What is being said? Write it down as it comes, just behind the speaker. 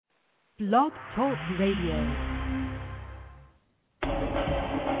Blog Talk Radio.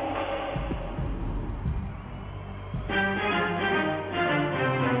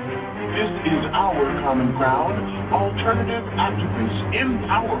 This is our common ground, alternative activist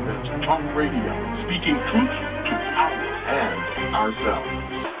empowerment talk radio, speaking truth to power and ourselves.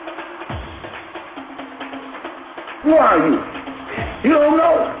 Who are you? You don't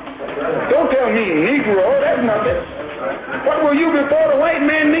know. Don't tell me Negro, that's nothing. What were you before the white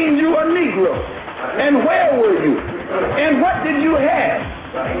man named you a Negro? And where were you? And what did you have?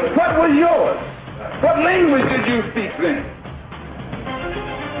 What was yours? What language did you speak then?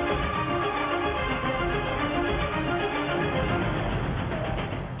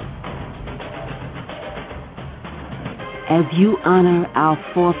 As you honor our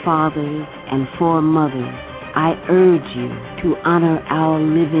forefathers and foremothers, I urge you to honor our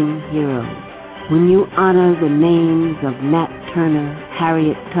living heroes. When you honor the names of Nat Turner,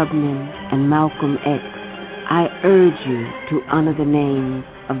 Harriet Tubman, and Malcolm X, I urge you to honor the names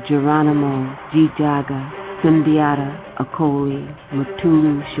of Geronimo, JiJaga, Sundiata Acoli,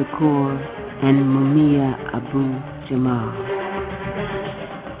 Mutulu Shakur, and Mumia Abu-Jamal.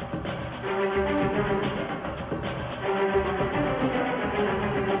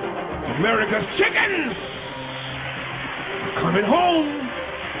 America's chickens coming home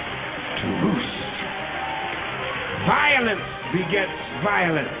to roost. Violence begets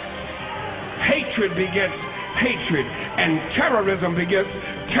violence. Hatred begets hatred. And terrorism begets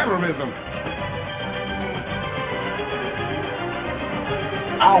terrorism.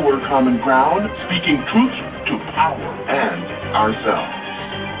 Our common ground, speaking truth to power and ourselves.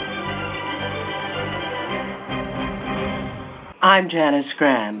 I'm Janice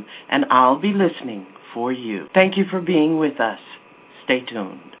Graham, and I'll be listening for you. Thank you for being with us. Stay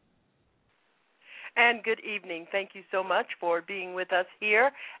tuned. And good evening. Thank you so much for being with us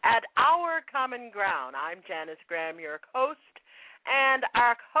here at Our Common Ground. I'm Janice Graham, your host, and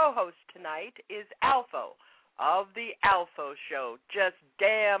our co-host tonight is Alpha of the Alpha Show. Just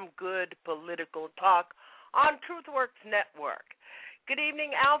damn good political talk on TruthWorks Network. Good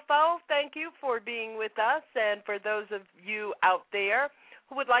evening, Alpha. Thank you for being with us, and for those of you out there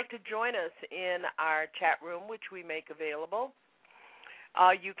who would like to join us in our chat room, which we make available,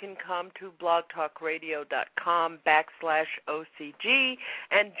 you can come to blogtalkradio.com/OCG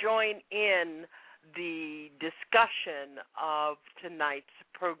and join in the discussion of tonight's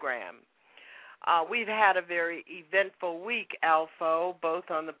program. We've had a very eventful week, Alpha,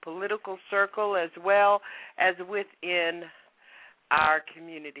 both on the political circle as well as within our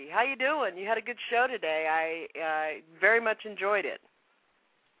community. How you doing? You had a good show today. I very much enjoyed it.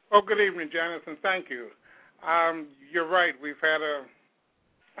 Well, good evening, Janice, and thank you. You're right. We've had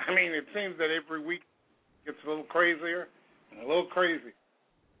it seems that every week gets a little crazier and a little crazy.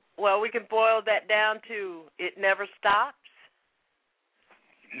 Well, we can boil that down to it never stops.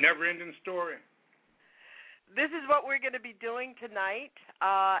 Never-ending story. This is what we're going to be doing tonight,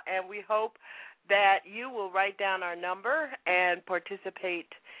 and we hope that you will write down our number and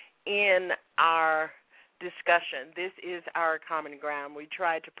participate in our discussion. This is our common ground. We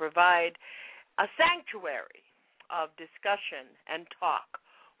try to provide a sanctuary of discussion and talk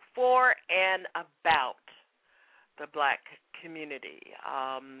for and about the black community.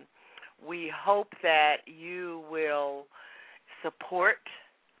 We hope that you will support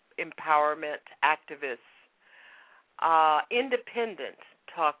empowerment activists, independent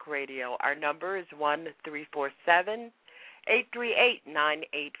talk radio. Our number is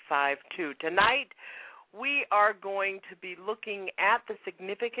 1-347-838-9852. Tonight, we are going to be looking at the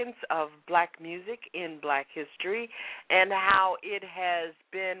significance of black music in black history and how it has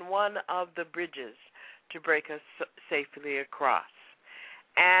been one of the bridges to break us safely across.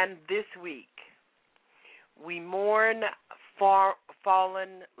 And this week, we mourn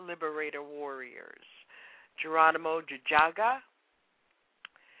fallen liberator warriors, Geronimo JiJaga,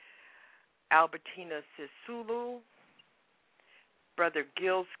 Albertina Sisulu, Brother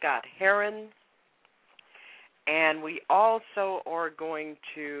Gil Scott-Heron, and we also are going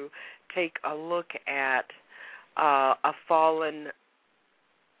to take a look at a fallen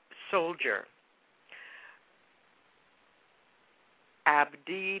soldier,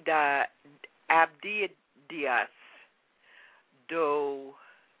 Abdias do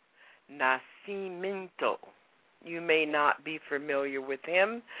Nascimeto. You may not be familiar with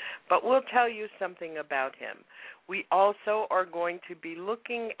him, but we'll tell you something about him. We also are going to be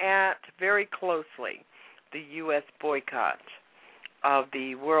looking at very closely the U.S. boycott of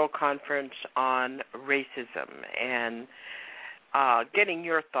the World Conference on Racism and getting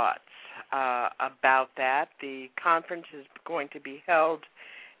your thoughts about that. The conference is going to be held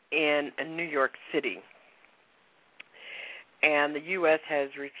in New York City. And the U.S. has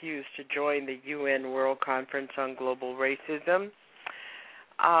refused to join the UN World Conference on Global Racism.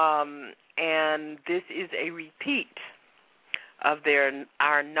 And this is a repeat of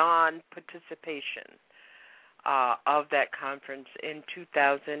our non-participation of that conference in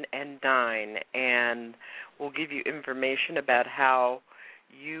 2009. And we'll give you information about how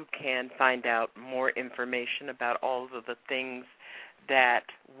you can find out more information about all of the things that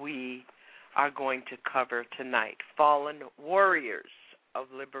we are going to cover tonight. Fallen warriors of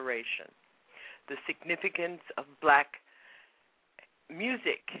liberation, the significance of black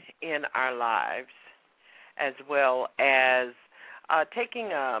music in our lives, as well as taking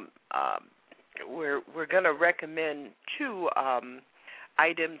we're going to recommend two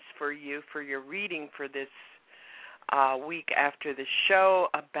items for you for your reading for this week after the show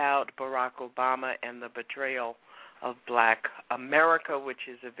about Barack Obama and the betrayal of Black America, which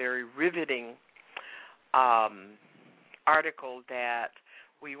is a very riveting article that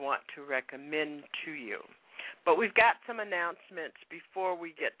we want to recommend to you. But we've got some announcements before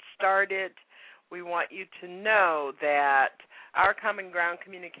we get started. We want you to know that Our Common Ground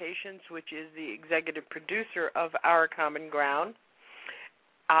Communications, which is the executive producer of Our Common Ground,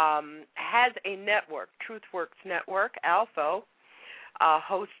 has a network, TruthWorks Network. Alpha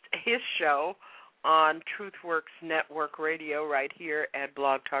hosts his show on TruthWorks Network Radio right here at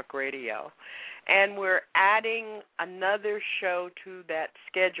Blog Talk Radio. And we're adding another show to that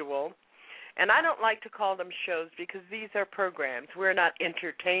schedule. And I don't like to call them shows because these are programs. We're not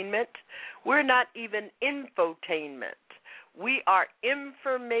entertainment. We're not even infotainment. We are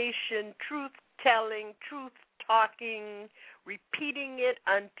information, truth-telling, truth-talking, repeating it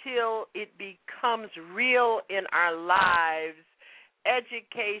until it becomes real in our lives,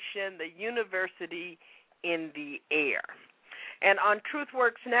 education, the university in the air. And on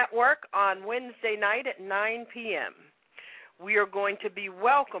TruthWorks Network on Wednesday night at 9 p.m., we are going to be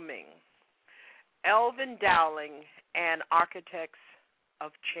welcoming Elvin Dowling and Architects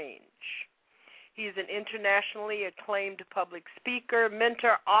of Change. He is an internationally acclaimed public speaker,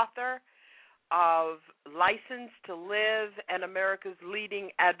 mentor, author of License to Live, and America's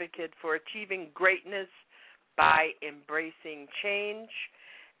leading advocate for achieving greatness by embracing change.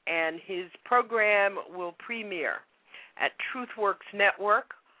 And his program will premiere at TruthWorks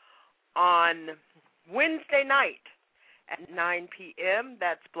Network on Wednesday night at 9 p.m.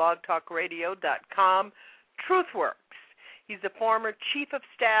 That's blogtalkradio.com. TruthWorks. He's the former chief of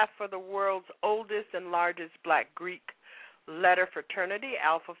staff for the world's oldest and largest Black Greek letter fraternity,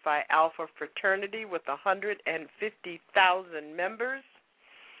 Alpha Phi Alpha fraternity, with 150,000 members.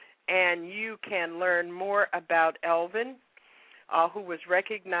 And you can learn more about Elvin, who was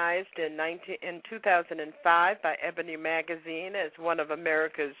recognized in 2005 by Ebony Magazine as one of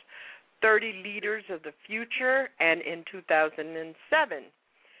America's 30 leaders of the future, and in 2007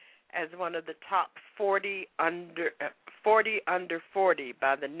 as one of the top 40 under 40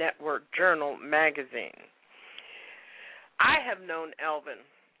 by the Network Journal magazine. I have known Elvin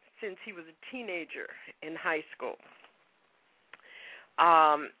since he was a teenager in high school.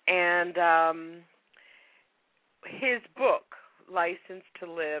 And his book, License to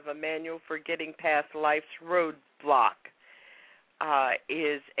Live, A Manual for Getting Past Life's Roadblock,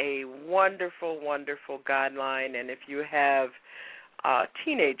 is a wonderful, wonderful guideline. And if you have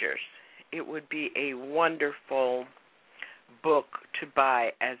teenagers, it would be a wonderful book to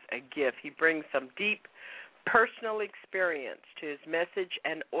buy as a gift. He brings some deep personal experience to his message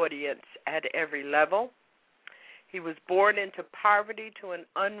and audience at every level. He was born into poverty to an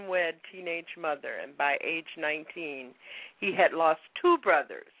unwed teenage mother, and by age 19, he had lost 2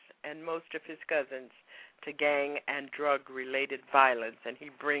 brothers and most of his cousins to gang and drug-related violence, and he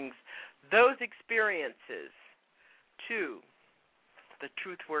brings those experiences to the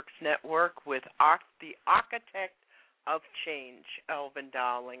TruthWorks Network with the Architect of Change, Elvin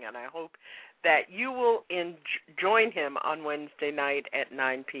Dowling, and I hope that you will join him on Wednesday night at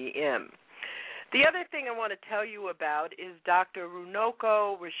 9 p.m. The other thing I want to tell you about is Dr.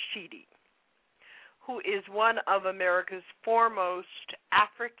 Runoko Rashidi, who is one of America's foremost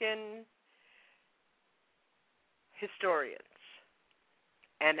African historians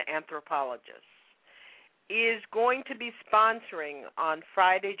and anthropologists, is going to be sponsoring on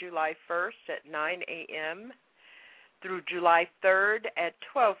Friday, July 1st at 9 a.m. through July 3rd at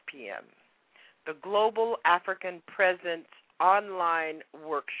 12 p.m. the Global African Presence online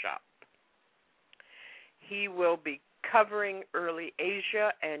workshop. He will be covering early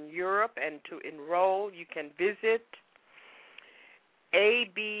Asia and Europe, and to enroll, you can visit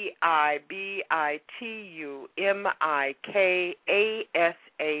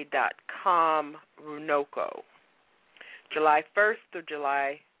ABIBITUMIKASA.com, Runoko, July 1st through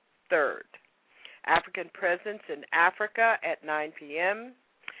July 3rd. African Presence in Africa at 9 p.m.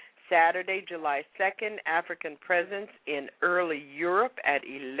 Saturday, July 2nd, African Presence in early Europe at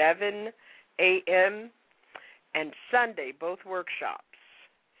 11 a.m. And Sunday, both workshops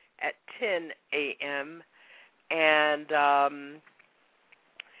at 10 a.m. And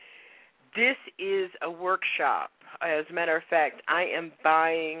this is a workshop. As a matter of fact, I am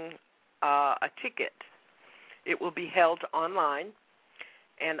buying a ticket. It will be held online,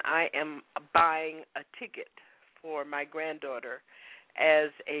 and I am buying a ticket for my granddaughter as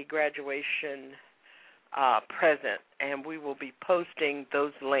a graduation present, and we will be posting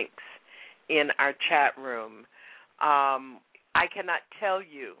those links in our chat room. I cannot tell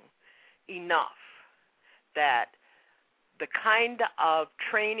you enough that the kind of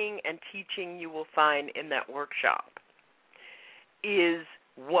training and teaching you will find in that workshop is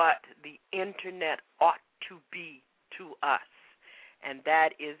what the Internet ought to be to us, and that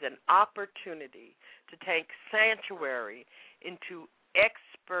is an opportunity to take sanctuary into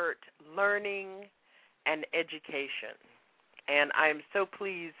expert learning and education. And I'm so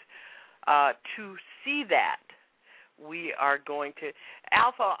pleased to see that. We are going to,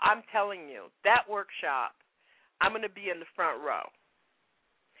 Alpha, I'm telling you, that workshop, I'm going to be in the front row.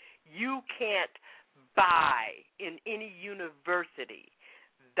 You can't buy in any university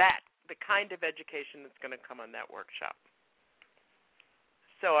the kind of education that's going to come on that workshop.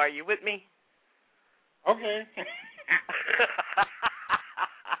 So are you with me? Okay.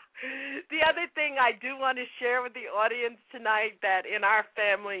 The other thing I do want to share with the audience tonight, that in our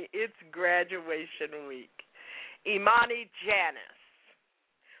family, it's graduation week. Imani Janice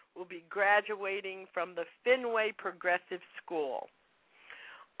will be graduating from the Fenway Progressive School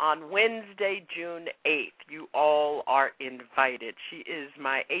on Wednesday, June 8th. You all are invited. She is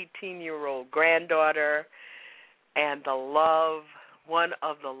my 18-year-old granddaughter and one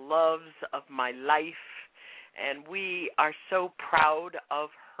of the loves of my life, and we are so proud of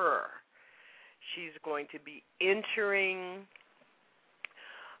her. She's going to be entering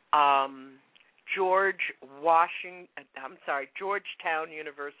Georgetown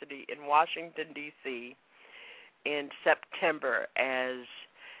University in Washington, D.C. in September as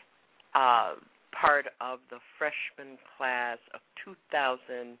part of the freshman class of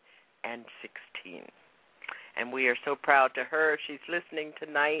 2016. And we are so proud to her. She's listening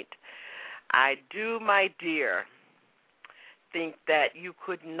tonight. I do, my dear, think that you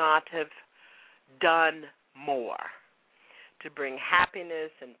could not have done more to bring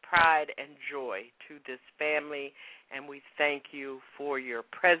happiness and pride and joy to this family, and we thank you for your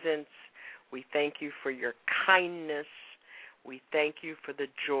presence. We thank you for your kindness. We thank you for the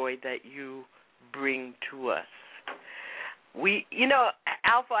joy that you bring to us.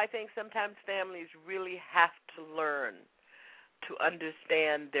 Alpha, I think sometimes families really have to learn to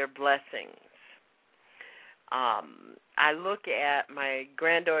understand their blessings. I look at my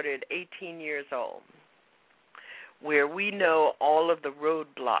granddaughter at 18 years old, where we know all of the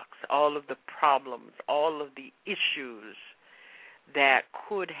roadblocks, all of the problems, all of the issues that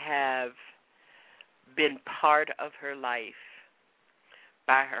could have been part of her life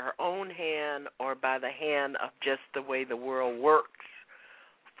by her own hand or by the hand of just the way the world works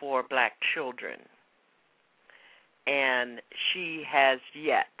for black children. And she has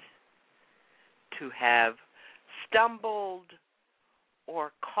yet to have stumbled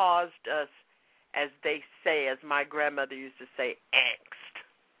or caused us, as they say, as my grandmother used to say, angst.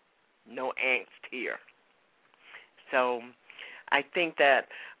 No angst here. So I think that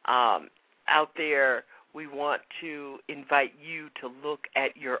out there we want to invite you to look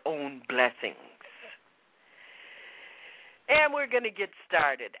at your own blessings. And we're going to get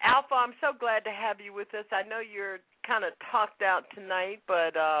started. Alpha, I'm so glad to have you with us. I know you're kind of talked out tonight,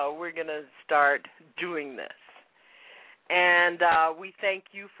 but we're going to start doing this. And we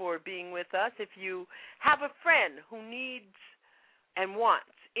thank you for being with us. If you have a friend who needs and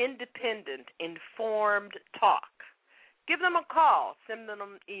wants independent, informed talk, give them a call, send them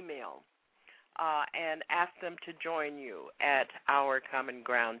an email, and ask them to join you at our Common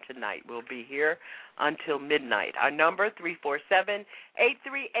Ground tonight. We'll be here until midnight. Our number,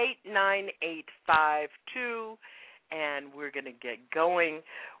 347-838-9852, and we're going to get going.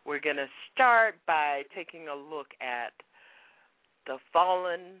 We're going to start by taking a look at the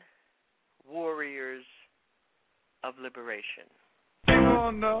fallen warriors of liberation.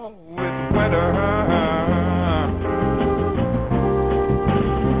 People know it's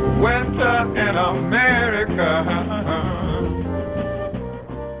winter in America.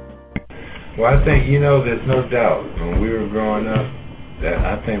 Well, I think, there's no doubt when we were growing up that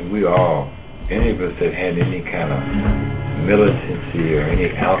I think we all, any of us that had any kind of militancy or any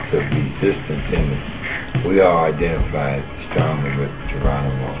ounce of resistance in us, we all identified strongly with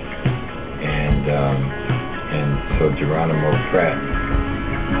Geronimo. And so Geronimo Pratt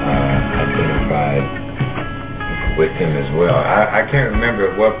identified with him as well. I can't remember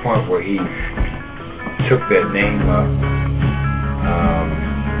at what point where he took that name up,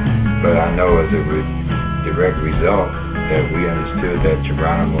 but I know as a direct result that we understood that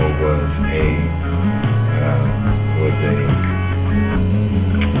Geronimo was a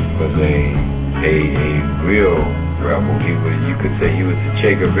real rebel. You could say he was the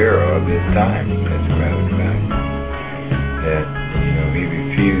Che Guevara of his time, as a matter of fact. That he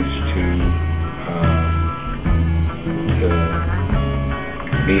refused to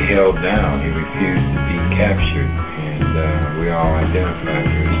be held down. He refused to be captured, and we all identified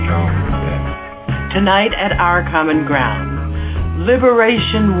very strongly with that. Tonight at Our Common Ground,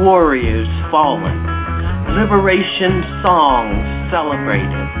 Liberation Warriors Fallen, Liberation Songs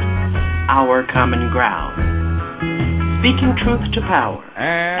Celebrated, Our Common Ground, speaking truth to power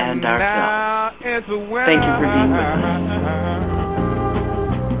and ourselves. Thank you for being with us.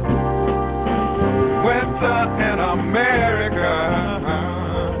 Winter in America.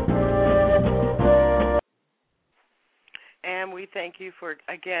 And we thank you for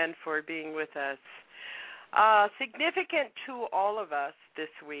being with us. Significant to all of us this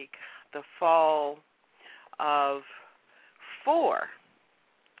week, the fall of 4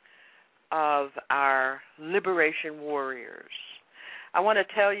 of our liberation warriors. I want to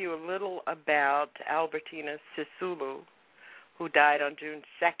tell you a little about Albertina Sisulu, who died on June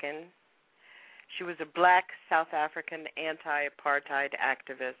 2nd. She was a black South African anti-apartheid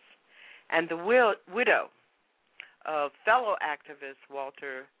activist and the widow of fellow activist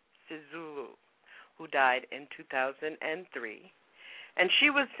Walter Sisulu, who died in 2003. And she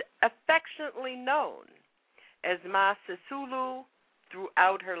was affectionately known as Ma Sisulu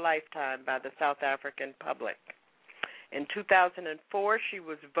throughout her lifetime by the South African public. In 2004, she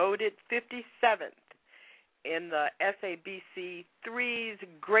was voted 57th in the SABC 3's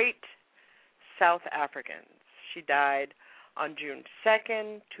Great South Africans. She died on June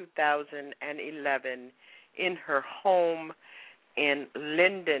 2nd, 2011, in her home in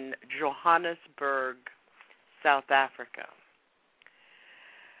Linden, Johannesburg, South Africa.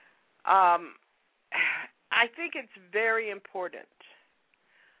 I think it's very important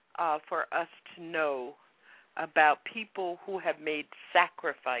for us to know about people who have made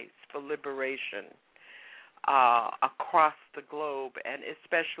sacrifice for liberation across the globe, and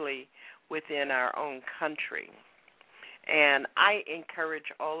especially within our own country. And I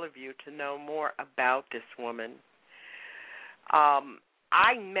encourage all of you to know more about this woman.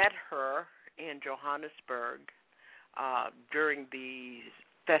 I met her in Johannesburg during the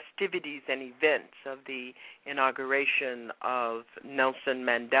festivities and events of the inauguration of Nelson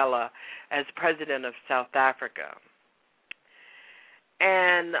Mandela as president of South Africa.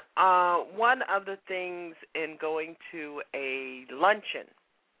 And one of the things in going to a luncheon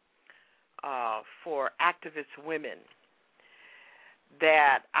for activist women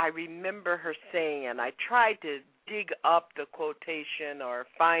that I remember her saying, and I tried to dig up the quotation or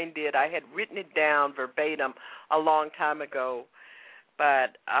find it. I had written it down verbatim a long time ago,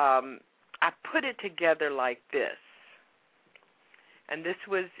 but I put it together like this. And this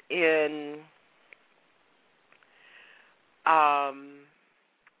was in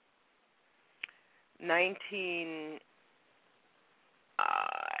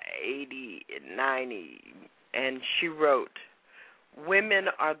 1990, and she wrote, "Women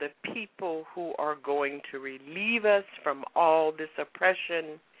are the people who are going to relieve us from all this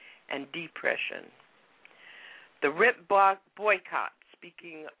oppression and depression. The rent boycott,"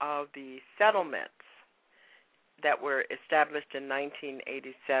 speaking of the settlements that were established in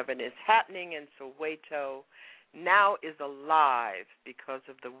 1987, "is happening in Soweto, now is alive because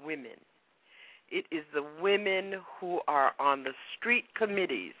of the women. It is the women who are on the street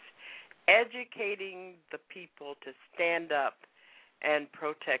committees educating the people to stand up and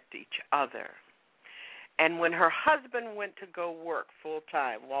protect each other." And when her husband went to go work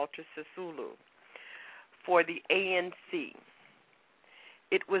full-time, Walter Sisulu, for the ANC,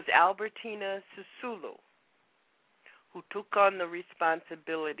 it was Albertina Sisulu who took on the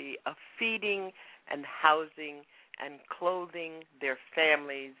responsibility of feeding and housing and clothing their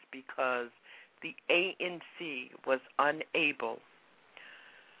families because the ANC was unable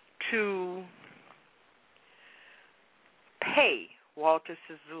to pay Walter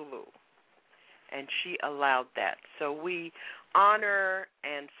Sisulu, and she allowed that. So we honor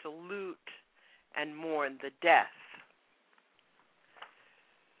and salute and mourn the death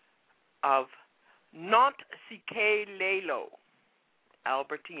of Nascimeto,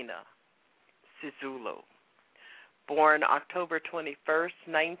 Albertina, Sisulu, born October 21st,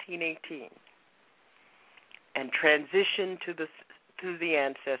 1918, and transitioned to the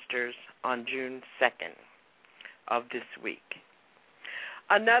ancestors on June 2nd of this week.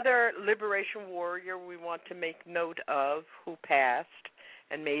 Another liberation warrior we want to make note of who passed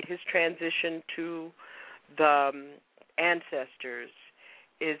and made his transition to the ancestors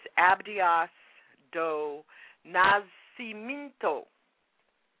is Albertina do Nascimeto.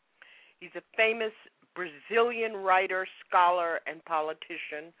 He's a famous Brazilian writer, scholar, and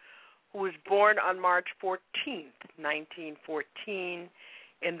politician who was born on March 14th, 1914,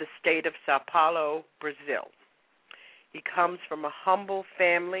 in the state of Sao Paulo, Brazil. He comes from a humble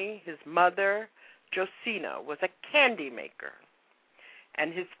family. His mother, Josina, was a candy maker,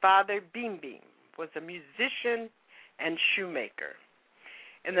 and his father, Bim Bim, was a musician and shoemaker.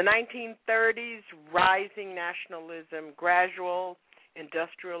 In the 1930s, rising nationalism, gradual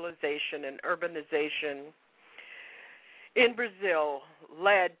industrialization, and urbanization in Brazil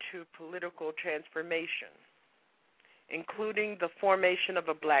led to political transformation, including the formation of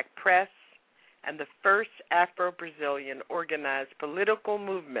a black press and the first Afro-Brazilian organized political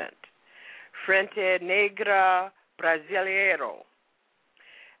movement, Frente Negra Brasileiro.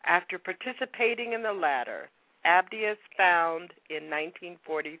 After participating in the latter, Abdias found in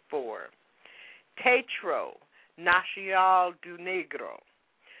 1944 Teatro Nacional do Negro,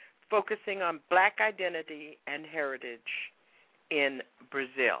 focusing on black identity and heritage in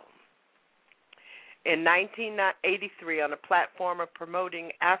Brazil. In 1983, on a platform of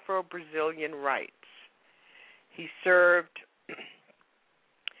promoting Afro-Brazilian rights, he served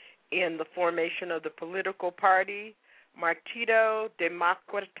in the formation of the political party Partido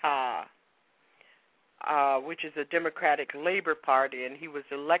Democrata, which is a Democratic Labor Party, and he was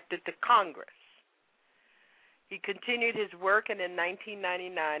elected to Congress. He continued his work, and in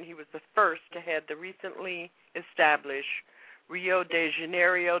 1999, he was the first to head the recently established Rio de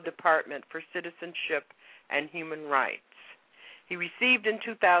Janeiro Department for Citizenship and Human Rights. He received in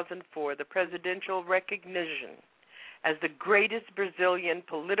 2004 the presidential recognition as the greatest Brazilian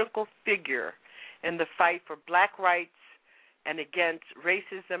political figure in the fight for black rights and against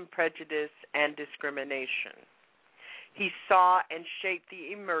racism, prejudice, and discrimination. He saw and shaped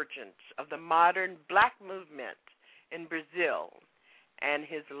the emergence of the modern black movement in Brazil, and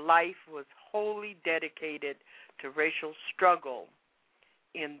his life was wholly dedicated to racial struggle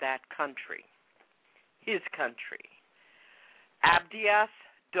in that country, his country. Abdias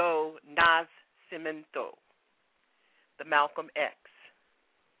do Nascimento, the Malcolm X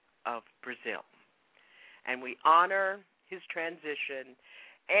of Brazil. And we honor his transition,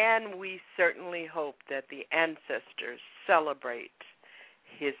 and we certainly hope that the ancestors celebrate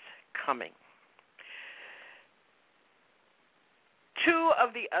his coming. Two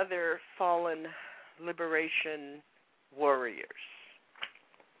of the other fallen liberation warriors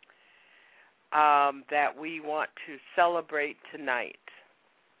that we want to celebrate tonight,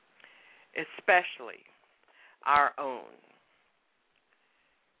 especially our own,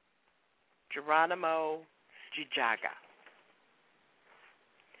 Geronimo JiJaga.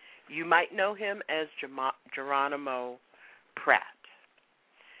 You might know him as Geronimo Pratt.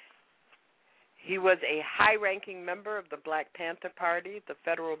 He was a high-ranking member of the Black Panther Party. The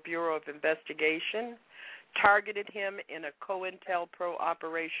Federal Bureau of Investigation targeted him in a COINTELPRO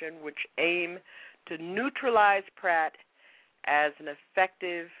operation which aimed to neutralize Pratt as an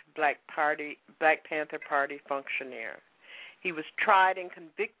effective Black Panther Party functionary. He was tried and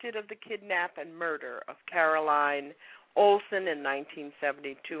convicted of the kidnap and murder of Caroline Olsen in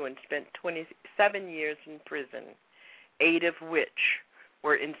 1972 and spent 27 years in prison, 8 of which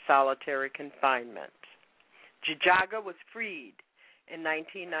were in solitary confinement. JiJaga was freed in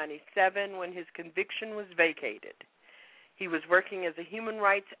 1997 when his conviction was vacated. He was working as a human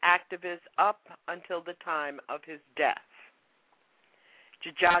rights activist up until the time of his death.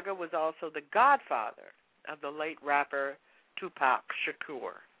 JiJaga was also the godfather of the late rapper Tupac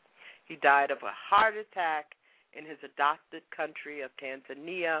Shakur. He died of a heart attack in his adopted country of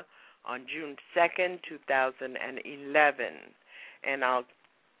Tanzania on June 2nd, 2011. And I'll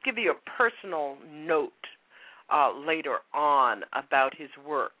give you a personal note later on about his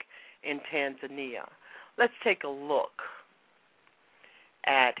work in Tanzania. Let's take a look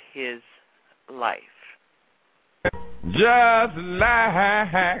at his life. Just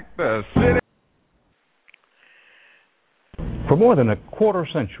like the city. For more than a quarter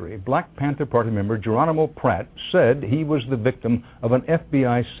century, Black Panther Party member Geronimo Pratt said he was the victim of an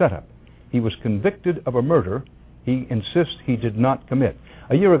FBI setup. He was convicted of a murder he insists he did not commit.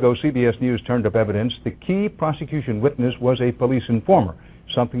 A year ago, CBS News turned up evidence the key prosecution witness was a police informer,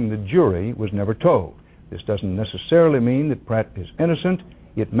 something the jury was never told. This doesn't necessarily mean that Pratt is innocent.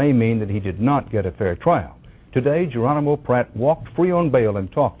 It may mean that he did not get a fair trial. Today, Geronimo Pratt walked free on bail and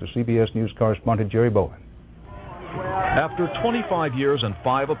talked to CBS News correspondent Jerry Bowen. After 25 years and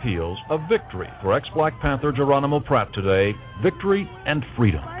 5 appeals, a victory for ex-Black Panther Geronimo Pratt today, victory and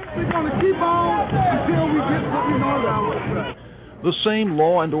freedom. We're going to keep on until we get what we know about. The same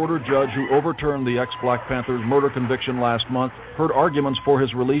law and order judge who overturned the ex-Black Panther's murder conviction last month heard arguments for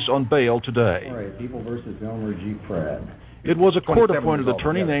his release on bail today. All right, People versus Elmer G. Pratt. It was a court-appointed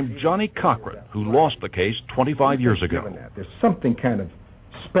attorney named Johnny Cochran who lost the case 25 years ago. There's something kind of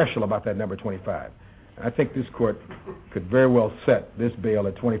special about that number 25. I think this court could very well set this bail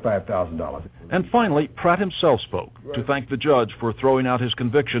at $25,000. And finally, Pratt himself spoke to thank the judge for throwing out his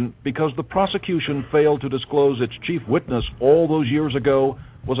conviction because the prosecution failed to disclose its chief witness all those years ago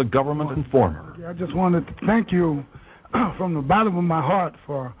was a government informer. I just wanted to thank you from the bottom of my heart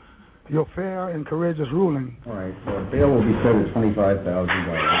for your fair and courageous ruling. All right, so bail will be set at $25,000.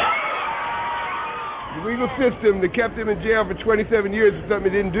 The legal system that kept him in jail for 27 years for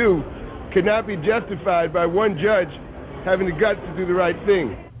something he didn't do cannot be justified by one judge having the guts to do the right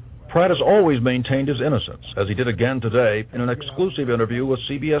thing. Pratt has always maintained his innocence, as he did again today in an exclusive interview with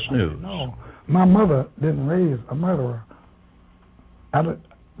CBS News. No, my mother didn't raise a murderer.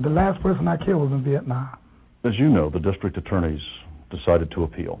 The last person I killed was in Vietnam. As you know, the district attorneys decided to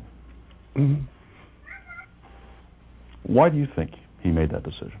appeal. Mm-hmm. Why do you think he made that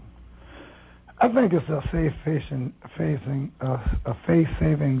decision? I think it's a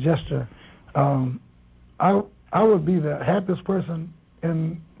face-saving gesture. I would be the happiest person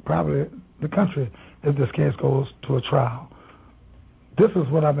in probably the country if this case goes to a trial. This is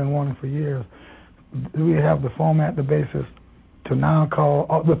what I've been wanting for years. We have the format, the basis to now call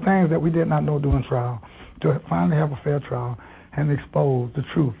all the things that we did not know during trial, to finally have a fair trial and expose the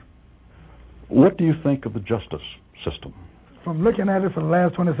truth. What do you think of the justice system? From looking at it for the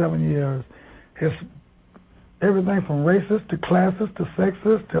last 27 years, it's everything from racist to classist to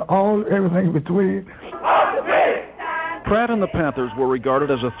sexist to everything in between. Pratt and the Panthers were regarded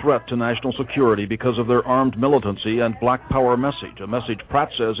as a threat to national security because of their armed militancy and black power message, a message Pratt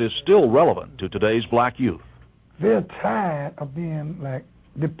says is still relevant to today's black youth. They're tired of being like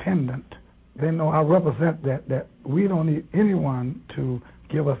dependent. They know I represent that we don't need anyone to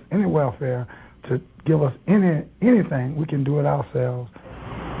give us any welfare, to give us anything. We can do it ourselves.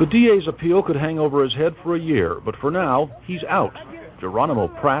 The DA's appeal could hang over his head for a year, but for now, he's out. Geronimo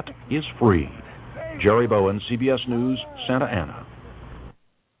Pratt is free. Jerry Bowen, CBS News, Santa Ana.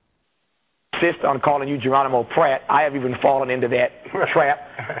 Insist on calling you Geronimo Pratt. I have even fallen into that trap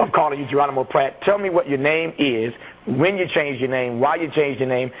of calling you Geronimo Pratt. Tell me what your name is, when you changed your name, why you changed your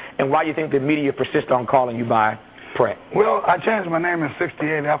name, and why you think the media persists on calling you by Pratt. Well, I changed my name in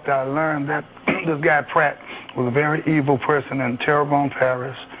 '68 after I learned that this guy Pratt was a very evil person in Terrebonne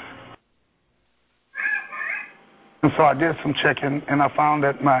Parish. And so I did some checking, and I found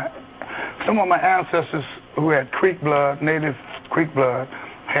that some of my ancestors who had Creek blood, native Creek blood,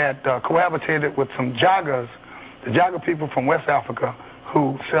 had cohabitated with some JiJagas, the JiJaga people from West Africa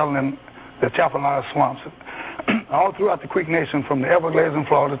who sell in the Chapalaya swamps. All throughout the Creek Nation, from the Everglades in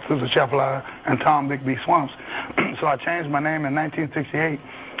Florida to the Chapalaya and Tombigbee swamps. So I changed my name in 1968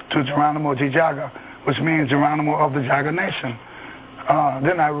 to Geronimo JiJaga, which means Geronimo of the JiJaga Nation.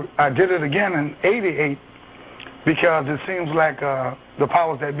 Then I did it again in '88 because it seems like the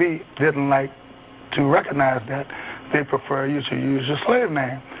powers that be didn't like to recognize that. They prefer you to use your slave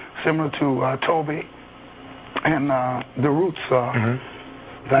name, similar to Toby and the Roots.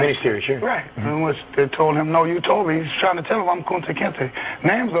 Miniseries, sure. Right, in which they told him, no, you Toby. He's trying to tell him I'm Kunta Kinte.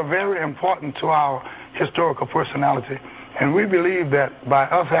 Names are very important to our historical personality, and we believe that by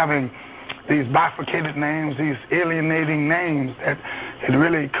us having these bifurcated names, these alienating names, that it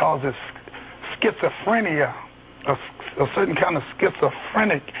really causes schizophrenia, a certain kind of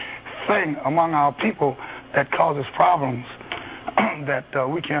schizophrenic thing among our people that causes problems that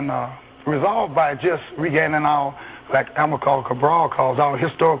we can resolve by just regaining our, like Amilcar Cabral calls, our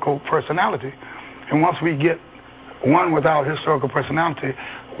historical personality. And once we get one with our historical personality,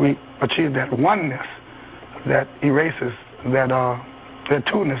 we achieve that oneness that erases that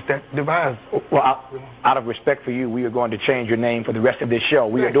two-ness that divides. Well, out of respect for you, we are going to change your name for the rest of this show.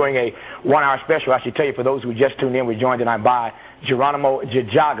 We are doing a 1-hour special. I should tell you, for those who just tuned in, we're joined tonight by Geronimo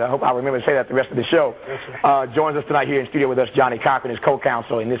JiJaga. I hope I remember to say that the rest of the show. Joins us tonight here in studio with us, Johnny Cochran, his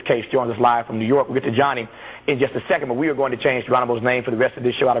co-counsel in this case, joins us live from New York. We'll get to Johnny in just a second, but we are going to change Geronimo's name for the rest of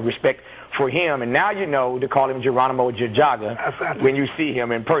this show out of respect for him. And now you know to call him Geronimo JiJaga when you see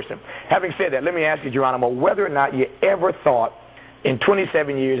him in person. Having said that, let me ask you, Geronimo, whether or not you ever thought in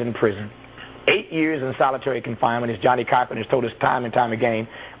 27 years in prison, 8 years in solitary confinement, as Johnny Cochran has told us time and time again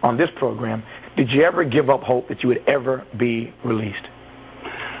on this program, did you ever give up hope that you would ever be released?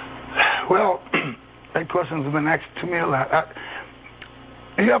 Well, that question has been asked to me a lot.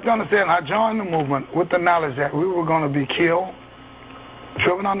 You have to understand, I joined the movement with the knowledge that we were going to be killed,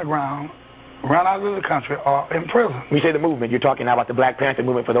 driven on the ground, run out of the country, or in prison. When you say the movement, you're talking now about the Black Panther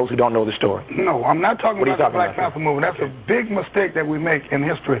movement for those who don't know the story. No, I'm not talking about the Black Panther movement. That's a big mistake that we make in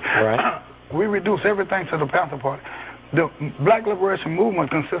history. All right. We reduce everything to the Panther Party. The Black Liberation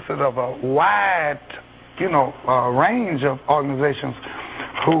Movement consisted of a wide, range of organizations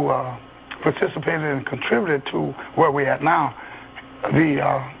who participated and contributed to where we're at now.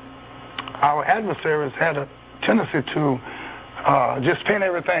 Our adversaries had a tendency to just paint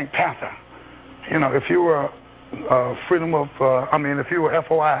everything Panther. If you were if you were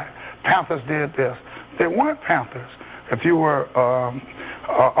FOI, Panthers did this. They weren't Panthers. If you were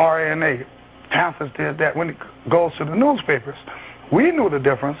RNA, Panthers did that. When it goes to the newspapers, we knew the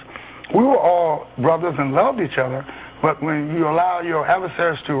difference. We were all brothers and loved each other. But when you allow your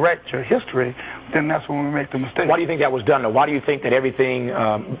adversaries to write your history, then that's when we make the mistake. Why do you think that was done, though? Why do you think that everything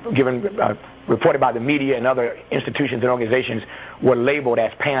reported by the media and other institutions and organizations were labeled as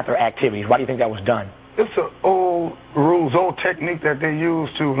Panther activities? Why do you think that was done? It's an old rules, old technique that they use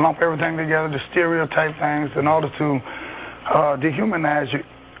to lump everything together, to stereotype things in order to dehumanize you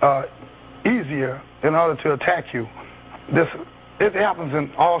easier in order to attack you. It happens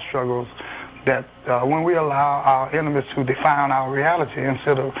in all struggles that when we allow our enemies to define our reality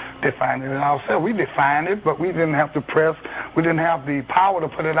instead of defining it ourselves. We defined it, but we didn't have to press. We didn't have the power to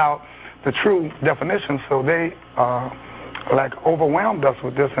put it out, the true definition, so they overwhelmed us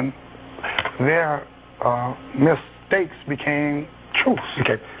with this, and their mistakes became truths.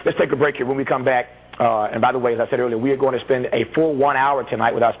 Okay, let's take a break here. When we come back, and by the way, as I said earlier, we are going to spend a full 1 hour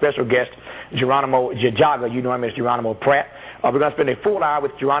tonight with our special guest, Geronimo JiJaga. You know him as Geronimo Pratt. We're going to spend a full hour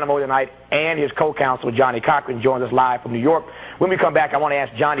with Geronimo tonight, and his co-counsel, Johnny Cochran, joins us live from New York. When we come back, I want to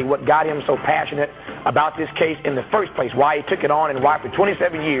ask Johnny what got him so passionate about this case in the first place, why he took it on, and why for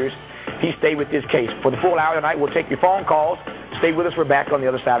 27 years he stayed with this case. For the full hour tonight, we'll take your phone calls. Stay with us. We're back on the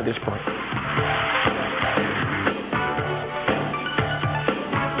other side of this break.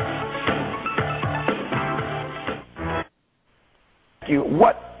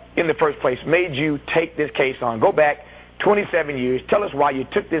 What, in the first place, made you take this case on? Go back 27 years. Tell us why you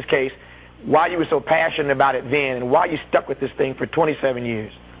took this case, why you were so passionate about it then, and why you stuck with this thing for 27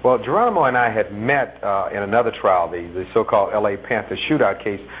 years. Well, Geronimo and I had met in another trial, the so-called L.A. Panther shootout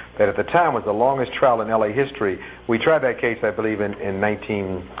case that at the time was the longest trial in L.A. history. We tried that case, I believe, in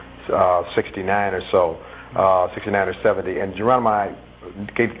 1969 or so, 69 or 70, and Geronimo and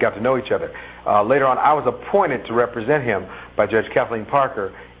I got to know each other. Later on, I was appointed to represent him by Judge Kathleen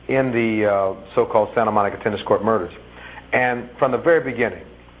Parker in the so-called Santa Monica Tennis Court murders. And from the very beginning,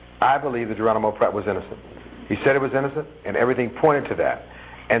 I believed that Geronimo Pratt was innocent. He said he was innocent, and everything pointed to that.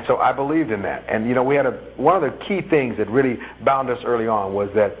 And so I believed in that. And, we had one of the key things that really bound us early on was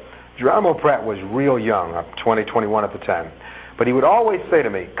that Geronimo Pratt was real young, 20, 21 at the time. But he would always say to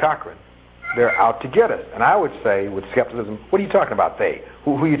me, Cochran, they're out to get us. And I would say with skepticism, what are you talking about, they?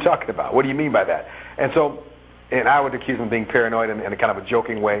 Who are you talking about? What do you mean by that? And I would accuse him of being paranoid in a kind of a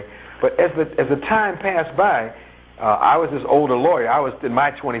joking way. But as the time passed by, I was this older lawyer. I was in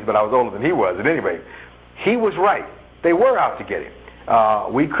my 20s, but I was older than he was. At any rate, he was right. They were out to get him.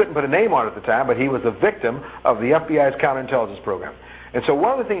 We couldn't put a name on it at the time, but he was a victim of the FBI's counterintelligence program. And so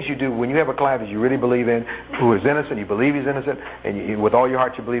one of the things you do when you have a client that you really believe in, who is innocent, you believe he's innocent, and with all your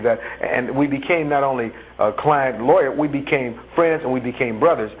heart you believe that, and we became not only a client lawyer, we became friends and we became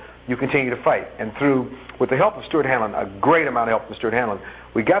brothers, you continue to fight. And with the help of Stuart Hanlon, a great amount of help from Stuart Hanlon,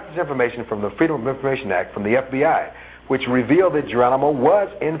 we got this information from the Freedom of Information Act from the FBI, which revealed that Geronimo was,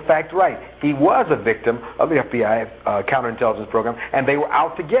 in fact, right. He was a victim of the FBI counterintelligence program, and they were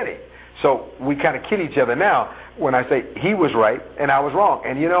out to get him. So we kind of kid each other now when I say he was right and I was wrong.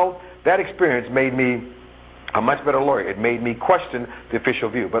 And, that experience made me a much better lawyer. It made me question the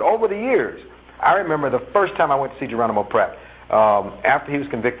official view. But over the years, I remember the first time I went to see Geronimo Pratt, after he was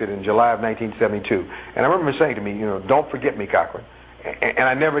convicted in July of 1972. And I remember him saying to me, don't forget me, Cochran. And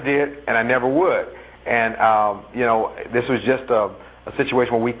I never did, and I never would. And, this was just a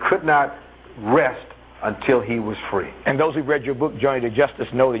situation where we could not rest until he was free. And those who've read your book, Journey to Justice,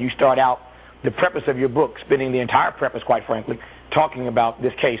 know that you start out the preface of your book, spending the entire preface, quite frankly, talking about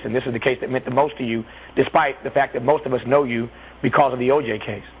this case. And this is the case that meant the most to you, despite the fact that most of us know you because of the O.J.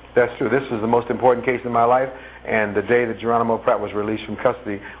 case. That's true. This was the most important case in my life, and the day that Geronimo Pratt was released from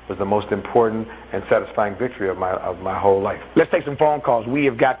custody was the most important and satisfying victory of my whole life. Let's take some phone calls. We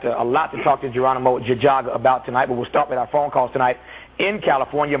have got a lot to talk to Geronimo JiJaga about tonight, but we'll start with our phone calls tonight in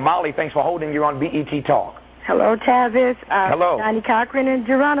California. Molly, thanks for holding. You're on BET Talk. Hello, Tavis. Hello. Johnny Cochran and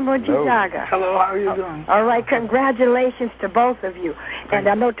Geronimo JiJaga. Hello, how are you doing? All right, congratulations to both of you. And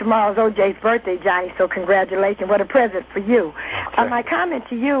I know tomorrow's OJ's birthday, Johnny, so congratulations. What a present for you. Okay. My comment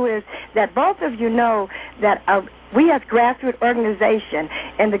to you is that both of you know that we as grassroots organization,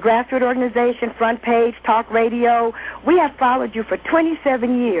 and the grassroots organization, Front Page, Talk Radio, we have followed you for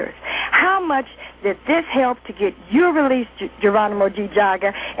 27 years. How much did this help to get you released, Geronimo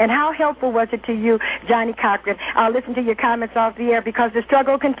JiJaga, and how helpful was it to you, Johnny Cochran? I'll listen to your comments off the air because the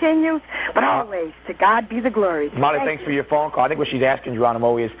struggle continues, but always, to God be the glory. Molly, thanks for your phone call. I think what she's asking,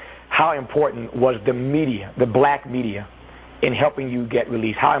 Geronimo, is how important was the media, the black media, in helping you get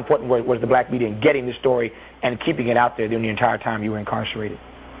released? How important was the black media in getting the story and keeping it out there during the entire time you were incarcerated?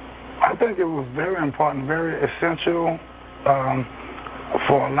 I think it was very important, very essential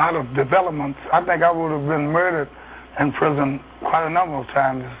for a lot of developments. I think I would have been murdered in prison quite a number of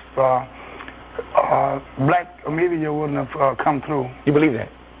times if black media wouldn't have come through. You believe that?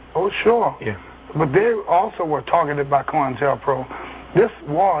 Oh, sure. Yeah. But they also were targeted by COINTELPRO. This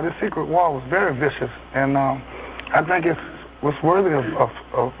war, this secret war, was very vicious, and I think it was worthy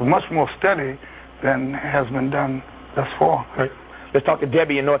of much more study than has been done thus far. Right. Let's talk to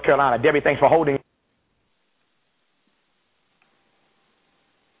Debbie in North Carolina. Debbie, thanks for holding.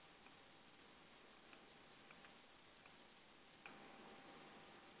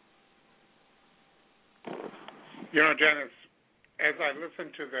 You know, Janice, as I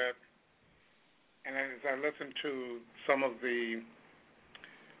listen to that, and as I listen to some of the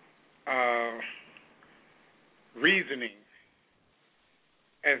reasoning,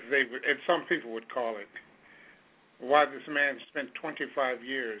 as some people would call it, why this man spent 25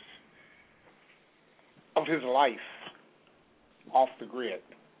 years of his life off the grid.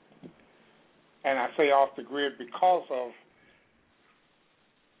 And I say off the grid because of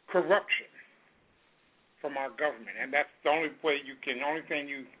corruption from our government, and that's the only thing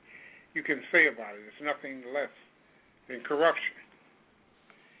you can say about it. It's nothing less than corruption,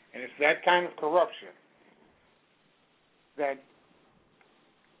 and it's that kind of corruption that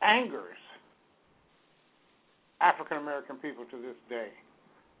angers African American people to this day,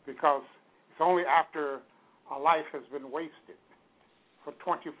 because it's only after a life has been wasted for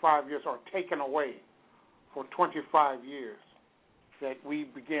 25 years or taken away for 25 years that we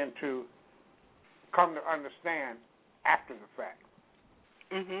begin to come to understand after the fact.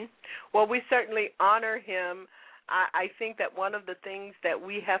 Mm-hmm. Well, we certainly honor him. I think that one of the things that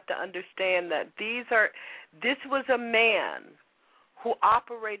we have to understand that this was a man who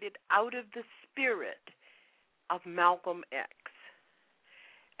operated out of the spirit of Malcolm X.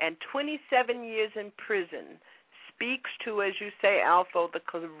 And 27 years in prison speaks to, as you say, Alpha, the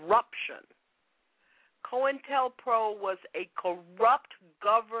corruption. COINTELPRO was a corrupt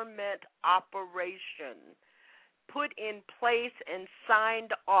government operation put in place and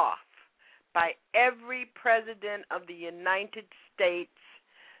signed off by every president of the United States,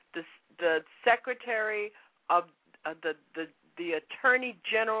 the Secretary of the Attorney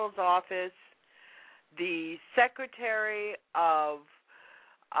General's office, the Secretary of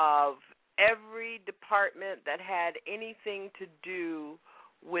every department that had anything to do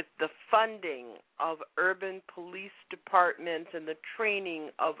with the funding of urban police departments and the training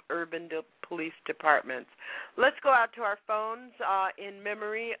of urban police departments. Let's go out to our phones in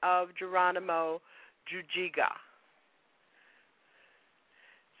memory of Geronimo JiJaga.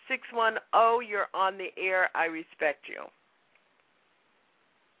 610, you're on the air. I respect you.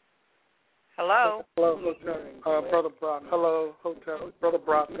 Hello. Hello, Hotel. Brother Brock. Hello, Hotel. Brother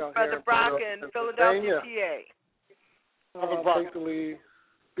Brock out Brother here. Brock in Philadelphia, PA. Basically,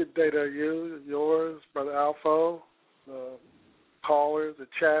 good day to you, yours, Brother Alfo, the callers, the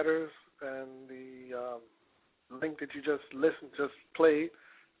chatters, and the link that you just played.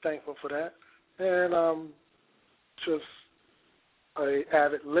 Thankful for that. And just an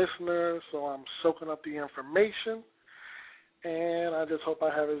avid listener, so I'm soaking up the information. And I just hope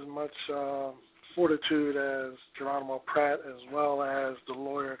I have as much fortitude as Geronimo Pratt, as well as the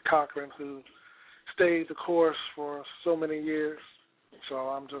lawyer Cochran, who stayed the course for so many years. So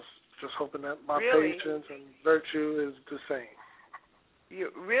I'm just hoping that my patience and virtue is the same.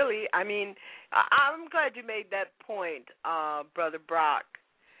 Really, I mean, I'm glad you made that point, Brother Brock.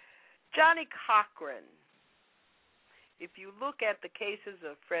 Johnny Cochran, if you look at the cases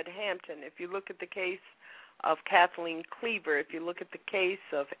of Fred Hampton, if you look at the case of Kathleen Cleaver, if you look at the case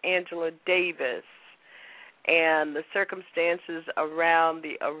of Angela Davis, and the circumstances around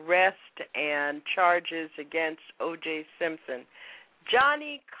the arrest and charges against O.J. Simpson,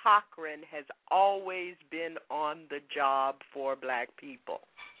 Johnny Cochran has always been on the job for black people.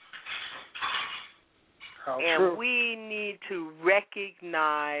 And we need to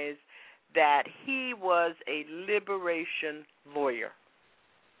recognize that he was a liberation lawyer.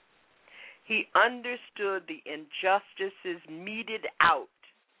 He understood the injustices meted out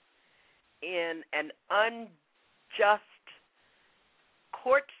in an unjust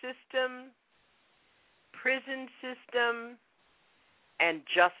court system, prison system, and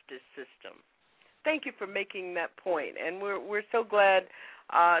justice system. Thank you for making that point, and we're so glad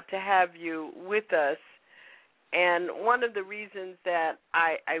to have you with us. And one of the reasons that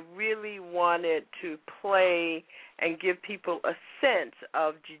I really wanted to play and give people a sense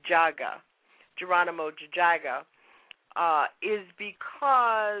of JiJaga, Geronimo JiJaga, is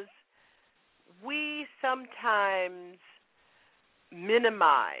because we sometimes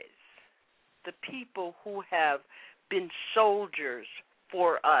minimize the people who have been soldiers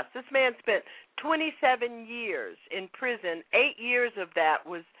for us. This man spent 27 years in prison. 8 years of that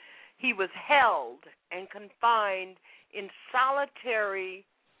was he was held and confined in solitary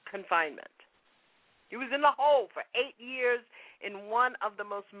confinement. He was in the hole for 8 years in one of the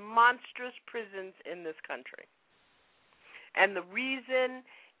most monstrous prisons in this country. And the reason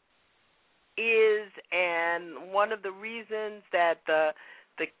is, and one of the reasons that the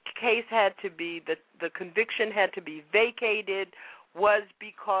case had to be, the conviction had to be vacated, was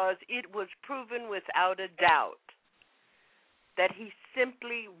because it was proven without a doubt that he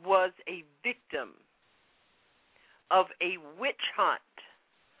simply was a victim of a witch hunt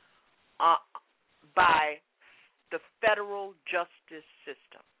by the federal justice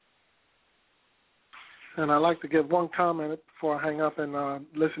system. And I'd like to give one comment before I hang up and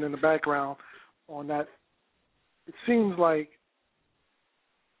listen in the background on that. It seems like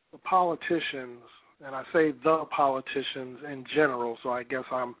the politicians, and I say the politicians in general, so I guess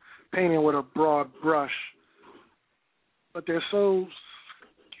I'm painting with a broad brush, but they're so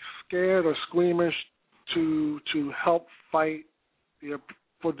scared or squeamish to help fight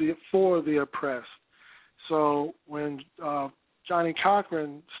for the oppressed. So when Johnny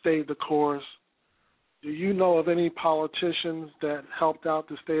Cochran stayed the course, do you know of any politicians that helped out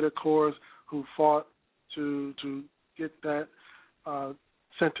to stay the course who fought to get that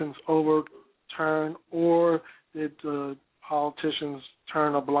sentence overturned, or did the politicians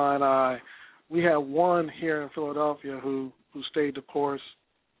turn a blind eye? We have one here in Philadelphia who stayed the course,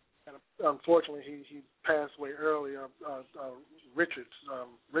 and unfortunately he passed away early. Richardson,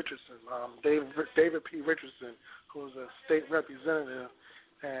 David P. Richardson, who was a state representative,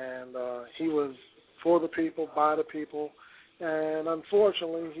 and he was for the people, by the people, and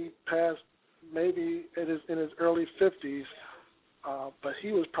unfortunately he passed maybe in his early 50s, but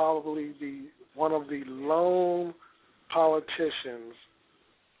he was probably one of the lone politicians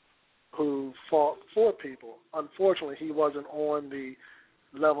who fought for people. Unfortunately, he wasn't on the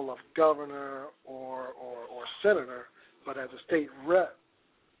level of governor or senator, but as a state rep,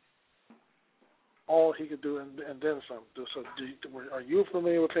 all he could do and then some. So are you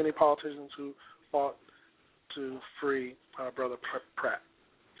familiar with any politicians who fought to free Brother Pratt?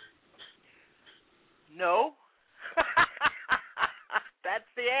 No. That's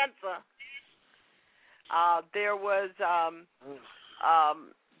the answer. There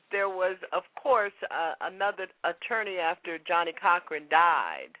was, of course, another attorney after Johnny Cochran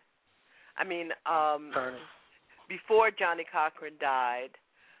died. I mean, before Johnny Cochran died,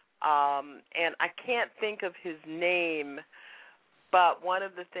 and I can't think of his name, but one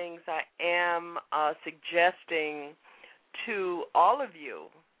of the things I am suggesting to all of you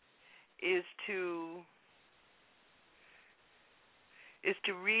is to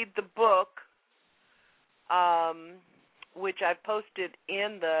read the book, which I posted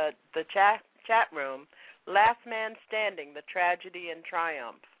in the chat room, Last Man Standing, The Tragedy and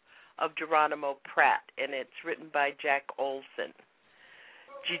Triumph of Geronimo Pratt, and it's written by Jack Olson.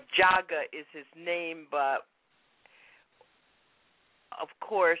 JiJaga is his name, but of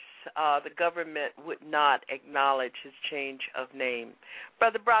course the government would not acknowledge his change of name.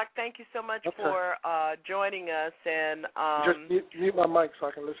 Brother Brock, thank you so much for joining us. And just mute my mic so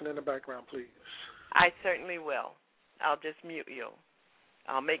I can listen in the background, please. I certainly will. I'll just mute you.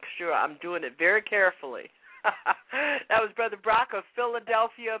 I'll make sure I'm doing it very carefully. That was Brother Brock of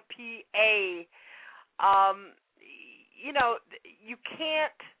Philadelphia, PA.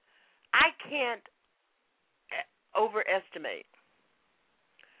 I can't overestimate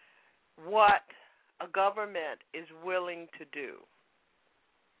what a government is willing to do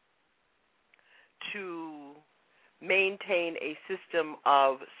to maintain a system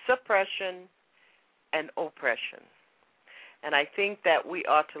of suppression and oppression. And I think that we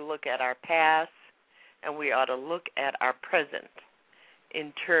ought to look at our past and we ought to look at our present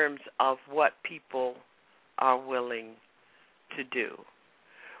in terms of what people are willing to do.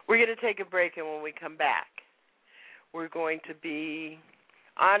 We're going to take a break, and when we come back, we're going to be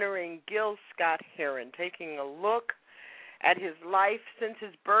honoring Gil Scott-Heron, taking a look at his life since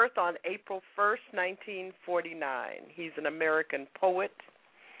his birth on April 1st, 1949. He's an American poet,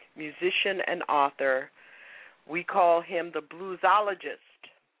 musician, and author. We call him the bluesologist.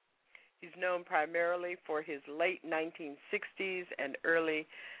 He's known primarily for his late 1960s and early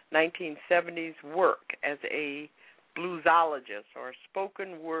 1970s work as a bluesologist or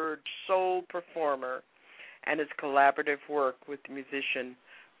spoken word soul performer, and his collaborative work with musician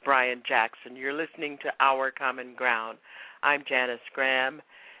Brian Jackson. You're listening to Our Common Ground. I'm Janice Graham,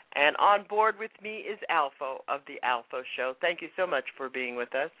 and on board with me is Alpha of The Alpha Show. Thank you so much for being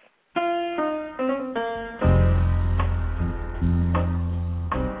with us.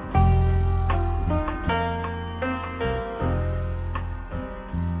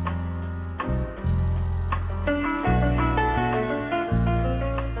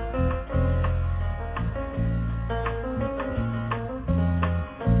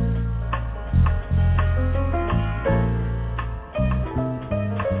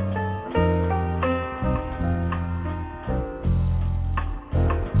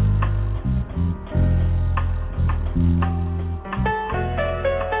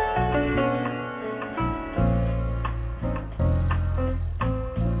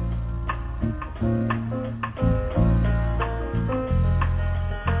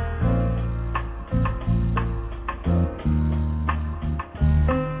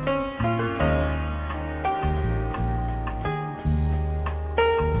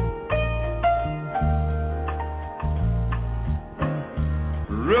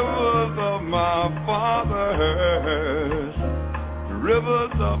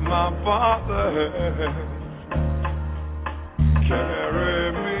 Rivers of my fathers,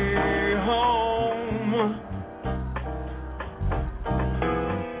 carry me home.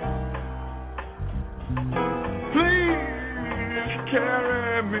 Please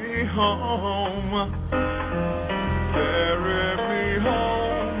carry me home. Carry me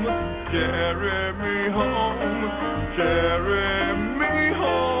home. Carry me home. Carry me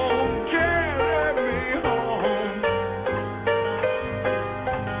home. Carry me home.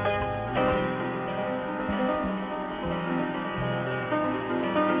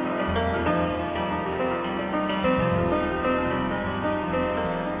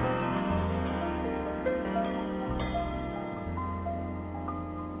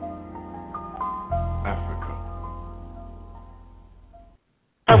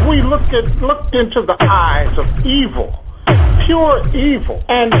 Have we looked into the eyes of evil, pure evil,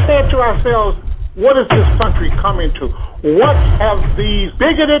 and said to ourselves, what is this country coming to? What have these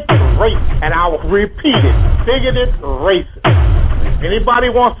bigoted racists, and I'll repeat it, bigoted racists. If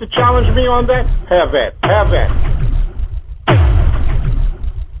anybody wants to challenge me on that, have at.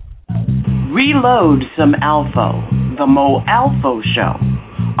 Reload some Alpha, the Mo Alpha Show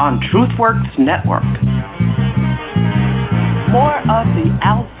on TruthWorks Network. More of the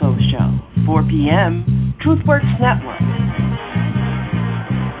Alpha Show, 4 p.m., TruthWorks Network.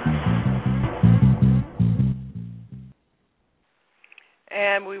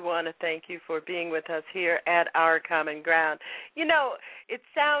 And we want to thank you for being with us here at Our Common Ground. You know, it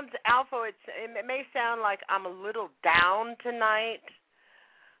sounds, Alpha, it may sound like I'm a little down tonight,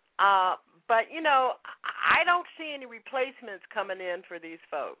 but, you know, I don't see any replacements coming in for these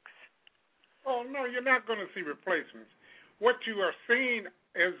folks. Oh, no, you're not going to see replacements. What you are seeing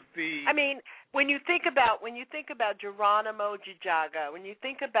is I mean, when you think about Geronimo JiJaga, when you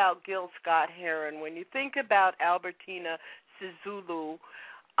think about Gil Scott-Heron, when you think about Albertina Sisulu,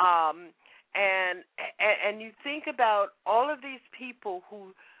 and you think about all of these people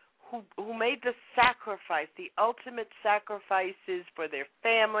who made the sacrifice, the ultimate sacrifices for their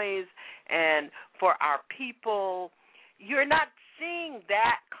families and for our people, you're not seeing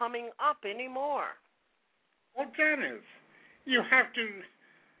that coming up anymore. Well, Janice, you have to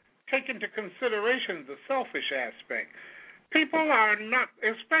take into consideration the selfish aspect. People are not,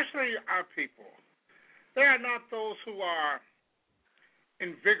 especially our people, they are not those who are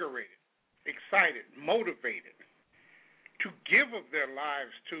invigorated. excited, motivated to give of their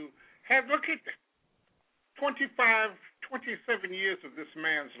lives to have, look at 27 years of this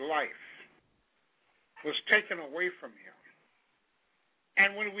man's life was taken away from him.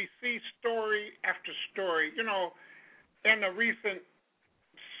 And when we see story after story, in a recent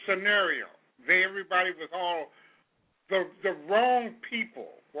scenario, everybody was all, the wrong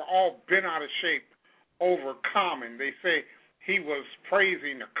people were all bent out of shape over Common. They say he was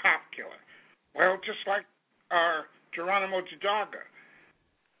praising the cop killer. Well, just like Geronimo JiJaga,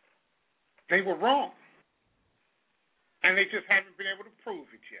 they were wrong. And they just haven't been able to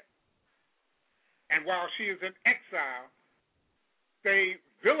prove it yet. And while she is in exile, they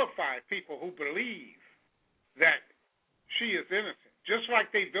vilify people who believe that she is innocent, just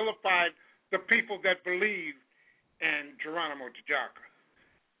like they vilified the people that believe in Geronimo JiJaga.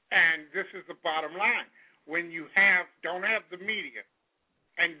 And this is the bottom line. When you don't have the media,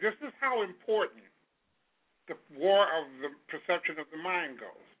 and this is how important the war of the perception of the mind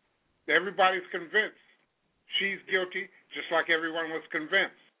goes. Everybody's convinced she's guilty, just like everyone was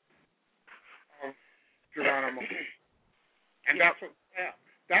convinced of Geronimo. And that's what we have.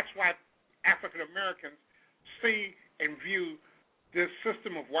 That's why African Americans see and view this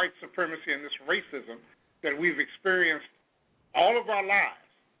system of white supremacy and this racism that we've experienced all of our lives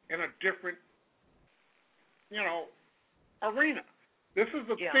in a different, arena. This is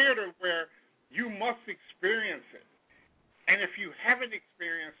a theater where you must experience it. And if you haven't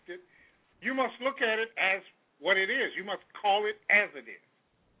experienced it, you must look at it as what it is. You must call it as it is.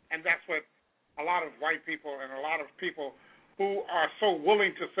 And that's what a lot of white people and a lot of people who are so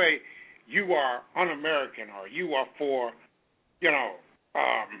willing to say you are un-American or you are for,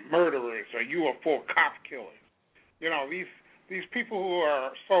 murderers or you are for cop killers. These people who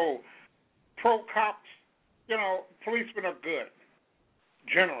are so pro-cops, policemen are good,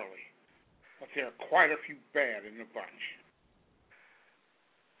 generally. But there are quite a few bad in the bunch.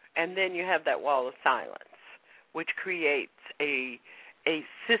 And then you have that wall of silence, which creates a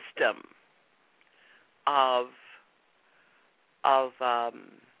system of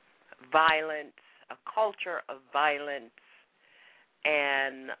violence, a culture of violence,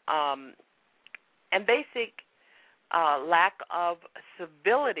 and basic lack of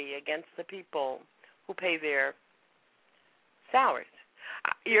civility against the people who pay their salaries.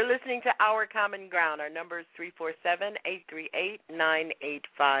 You're listening to Our Common Ground. Our number is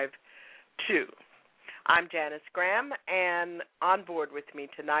 347-838-9852. I'm Janice Graham, and on board with me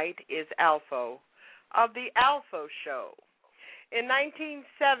tonight is Alpho of The Alpho Show. In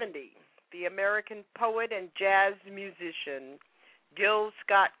 1970, the American poet and jazz musician Gil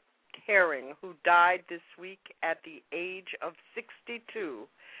Scott-Heron, who died this week at the age of 62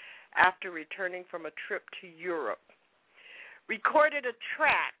 after returning from a trip to Europe, recorded a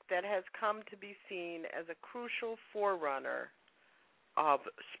track that has come to be seen as a crucial forerunner of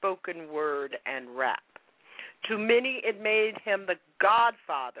spoken word and rap. To many, it made him the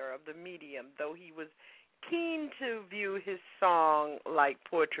godfather of the medium, though he was keen to view his song, like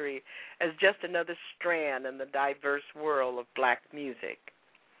poetry, as just another strand in the diverse world of black music.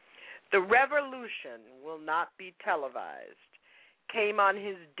 The Revolution Will Not Be Televised came on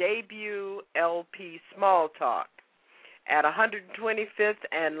his debut LP, Small Talk, at 125th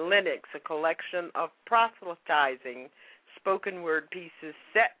and Lenox, a collection of proselytizing spoken word pieces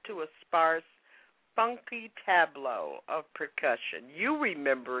set to a sparse, funky tableau of percussion. You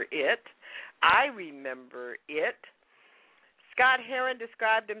remember it. I remember it. Scott-Heron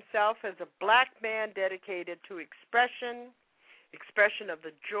described himself as a black man dedicated to expression of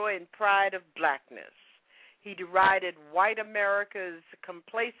the joy and pride of blackness. He derided white America's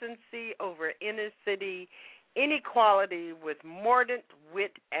complacency over inner city inequality with mordant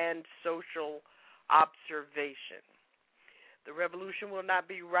wit and social observation. The revolution will not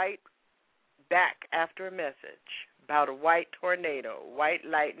be right back after a message about a white tornado, white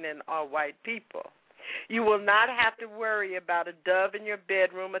lightning, or white people. You will not have to worry about a dove in your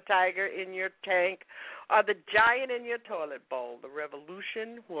bedroom, a tiger in your tank, or the giant in your toilet bowl. The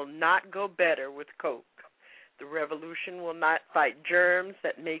revolution will not go better with Coke. The revolution will not fight germs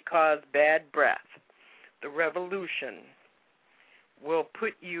that may cause bad breath. The revolution will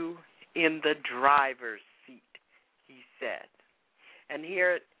put you in the driver's seat, he said. And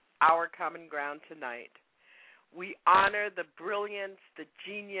here at Our Common Ground tonight, we honor the brilliance, the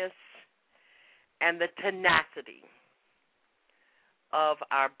genius, and the tenacity of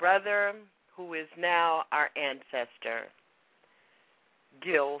our brother, who is now our ancestor,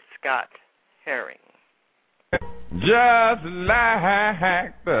 Gil Scott-Heron. Just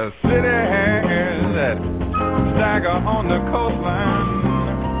like the city that stagger on the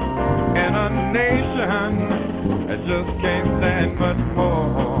coastline, in a nation that just can't stand much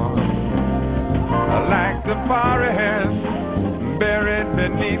more. Like the forest buried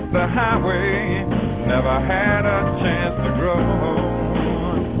beneath the highway, never had a chance to grow.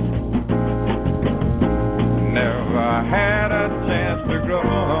 Never had a chance to grow.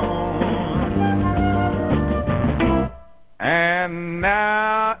 And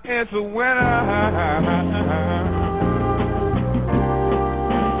now it's winter.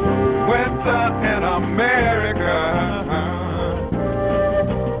 Winter in America.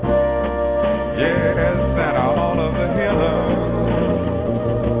 Yes, and all of the healers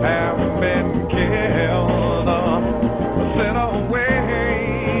have been killed, sent away.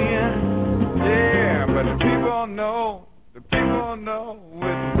 Yeah, but the people know it's winter.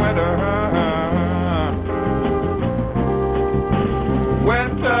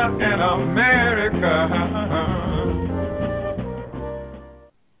 Winter in America.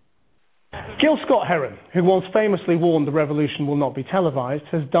 Gil Scott-Heron, who once famously warned the revolution will not be televised,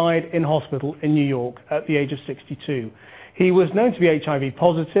 has died in hospital in New York at the age of 62. He was known to be HIV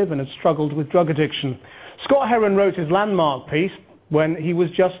positive and had struggled with drug addiction. Scott-Heron wrote his landmark piece when he was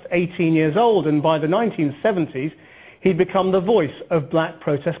just 18 years old, and by the 1970s, he'd become the voice of black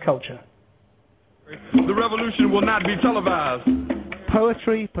protest culture. The revolution will not be televised.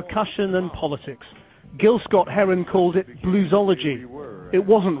 Poetry, percussion, and politics. Gil Scott-Heron called it bluesology. It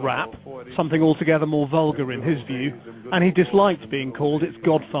wasn't rap, something altogether more vulgar in his view, and he disliked being called its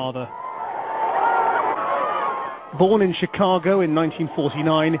godfather. Born in Chicago in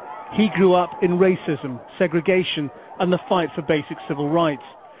 1949, he grew up in racism, segregation, and the fight for basic civil rights.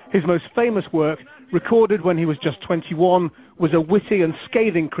 His most famous work, recorded when he was just 21, was a witty and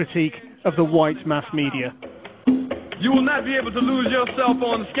scathing critique of the white mass media. You will not be able to lose yourself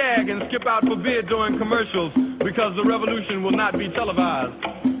on Skag and skip out for beer during commercials because the revolution will not be televised.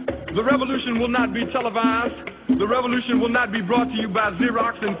 The revolution will not be televised. The revolution will not be brought to you by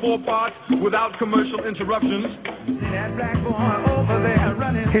Xerox in 4 parts without commercial interruptions.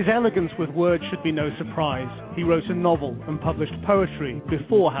 His elegance with words should be no surprise. He wrote a novel and published poetry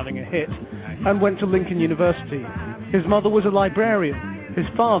before having a hit and went to Lincoln University. His mother was a librarian. His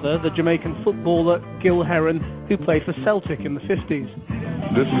father, the Jamaican footballer Gil Heron, who played for Celtic in the 50s.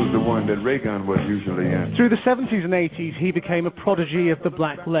 This was the one that Reagan was usually in. Through the 70s and 80s, he became a prodigy of the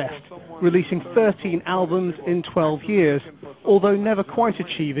black left, releasing 13 albums in 12 years, although never quite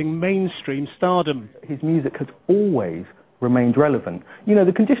achieving mainstream stardom. His music has always remained relevant. You know,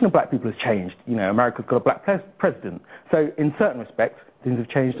 the condition of black people has changed. You know, America's got a black president. So in certain respects, things have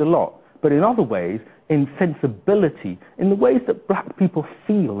changed a lot. But in other ways, in sensibility, in the ways that black people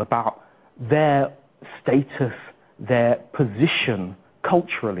feel about their status, their position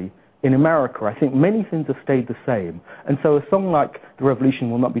culturally in America, I think many things have stayed the same. And so a song like The Revolution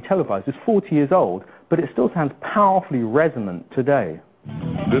Will Not Be Televised is 40 years old, but it still sounds powerfully resonant today.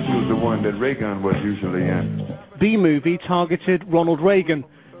 This was the one that Reagan was usually in. The movie targeted Ronald Reagan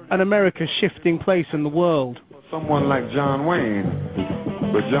and America's shifting place in the world. Someone like John Wayne,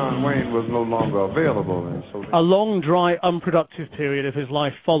 but John Wayne was no longer available. And so a long, dry, unproductive period of his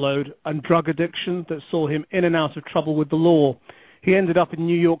life followed, and drug addiction that saw him in and out of trouble with the law. He ended up in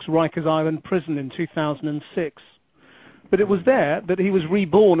New York's Rikers Island prison in 2006. But it was there that he was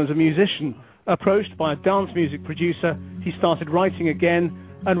reborn as a musician. Approached by a dance music producer, he started writing again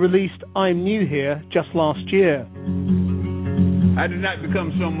and released I'm New Here just last year. I did not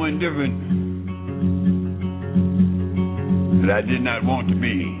become someone different that I did not want to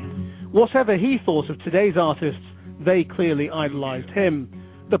be. Whatever he thought of today's artists, they clearly idolized him.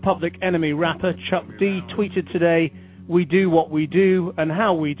 The Public Enemy rapper Chuck D tweeted today, "We do what we do and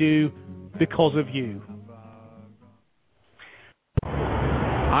how we do because of you."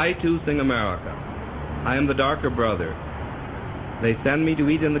 I too sing America. I am the darker brother. They send me to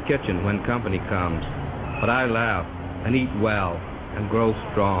eat in the kitchen when company comes, but I laugh and eat well and grow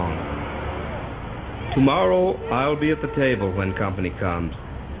strong. Tomorrow I'll be at the table when company comes.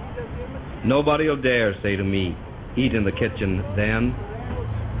 Nobody'll dare say to me, eat in the kitchen then.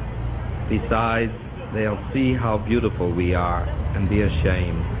 Besides, they'll see how beautiful we are and be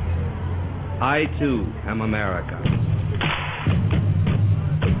ashamed. I too am America.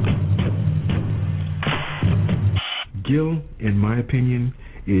 Gil, in my opinion,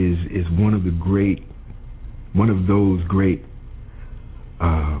 is one of those great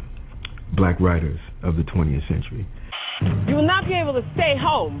black writers of the 20th century. You will not be able to stay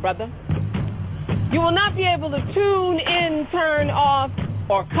home, brother. You will not be able to tune in, turn off,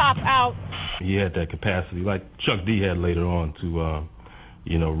 or cop out. He had that capacity, like Chuck D had later on, to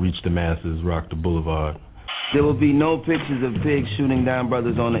reach the masses, rock the boulevard. There will be no pictures of pigs shooting down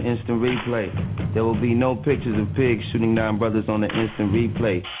brothers on the instant replay. There will be no pictures of pigs shooting down brothers on the instant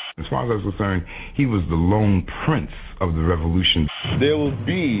replay. As far as I was concerned, he was the lone prince of the revolution. There will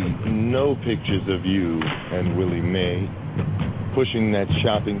be no pictures of you and Willie Mae pushing that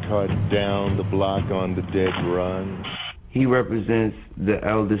shopping cart down the block on the dead run. He represents the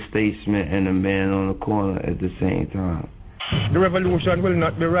elder statesman and the man on the corner at the same time. The revolution will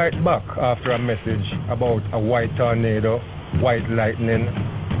not be right back after a message about a white tornado, white lightning,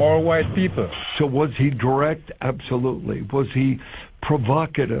 or white people. So was he direct? Absolutely. Was he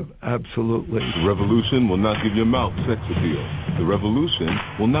provocative? Absolutely. The revolution will not give your mouth sex appeal. The revolution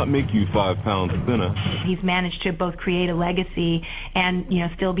will not make you 5 pounds thinner. He's managed to both create a legacy and,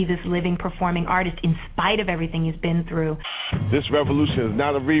 still be this living, performing artist in spite of everything he's been through. This revolution is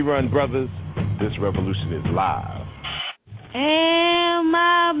not a rerun, brothers. This revolution is live. Am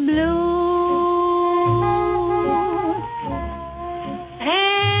I blue?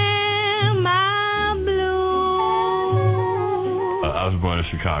 Am I blue? I was born in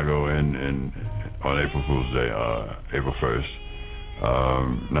Chicago on April Fool's Day, April 1st,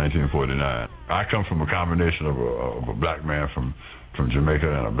 1949. I come from a combination of a black man from Jamaica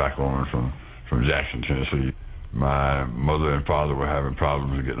and a black woman from Jackson, Tennessee. My mother and father were having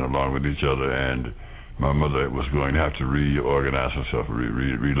problems getting along with each other, and my mother was going to have to reorganize herself,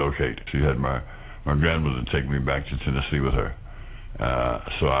 relocate. She had my grandmother take me back to Tennessee with her.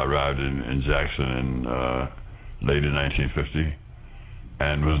 So I arrived in Jackson in late in 1950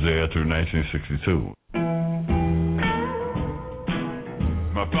 and was there through 1962.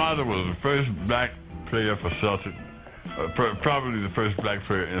 My father was the first black player for Celtic, probably the first black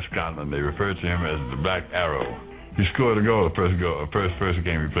player in Scotland. They referred to him as the Black Arrow. He scored a goal, the first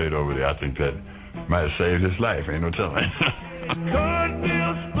game he played over there. I think that might have saved his life, ain't no telling.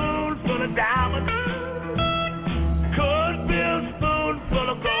 Cornmeal spoon full of diamonds. Cornmeal spoon full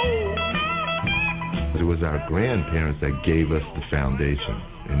of gold. It was our grandparents that gave us the foundation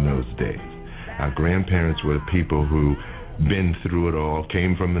in those days. Our grandparents were the people who been through it all,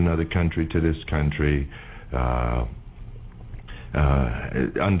 came from another country to this country,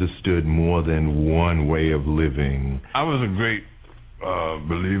 understood more than one way of living. I was a great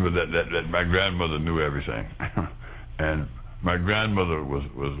believer that my grandmother knew everything, and my grandmother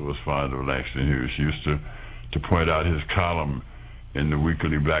was fond of Langston Hughes. She used to point out his column in the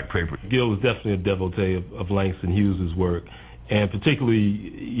weekly black paper. Gil was definitely a devotee of Langston Hughes' work, and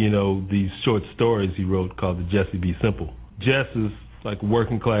particularly, these short stories he wrote called the Jesse B. Simple. Jess is like a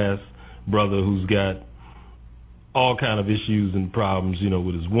working class brother who's got all kind of issues and problems,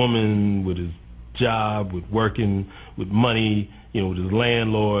 with his woman, with his job, with working, with money, with his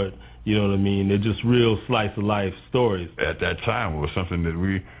landlord, you know what I mean? They're just real slice of life stories. At that time, it was something that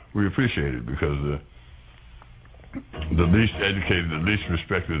we appreciated because the least educated, the least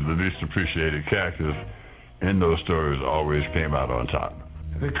respected, the least appreciated characters in those stories always came out on top.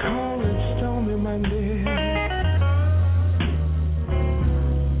 They call it Stormy Monday,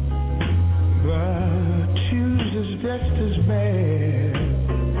 but Tuesday's just as bad.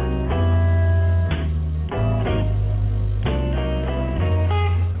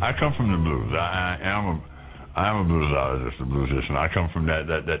 I come from the blues. I am a bluesologist, a musician. I come from that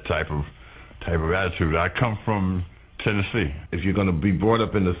type of attitude. I come from Tennessee. If you're going to be brought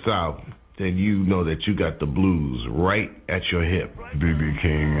up in the South, then you know that you got the blues right at your hip. B.B.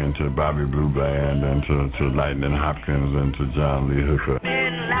 King and to Bobby Blue Bland and to Lightning Hopkins and to John Lee Hooker.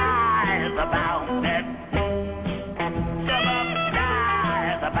 Lies about that. Some of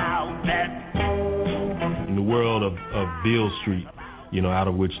lies about that. In the world of Beale Street, out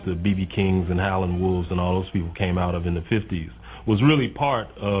of which the B.B. Kings and Howlin' Wolves and all those people came out of in the 50s, was really part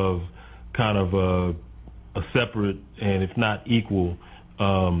of kind of a separate and, if not equal,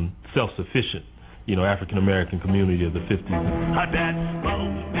 self-sufficient, African-American community of the 50s.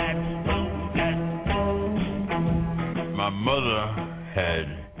 My mother had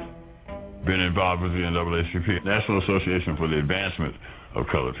been involved with the NAACP, National Association for the Advancement of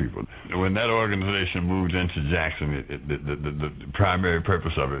Colored People. When that organization moved into Jackson, the primary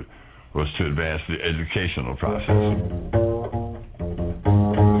purpose of it was to advance the educational process.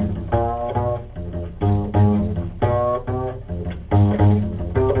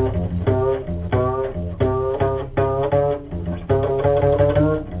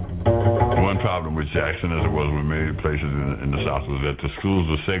 One problem with Jackson, as it was with many places in the South, was that the schools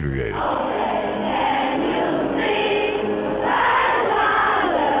were segregated.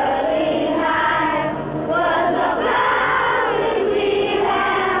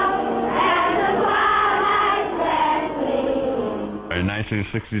 In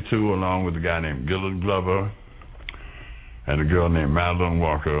 1962, along with a guy named Gillard Glover and a girl named Madeline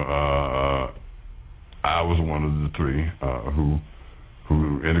Walker. I was one of the three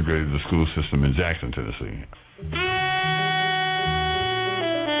who integrated the school system in Jackson, Tennessee.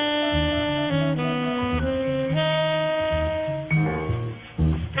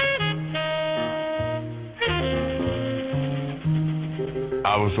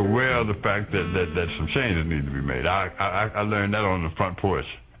 I was aware of the fact that some changes needed to be made. I learned that on the front porch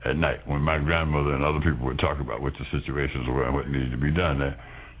at night when my grandmother and other people would talk about what the situations were and what needed to be done there,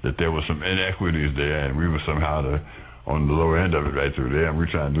 that there were some inequities there, and we were somehow on the lower end of it right through there, and we're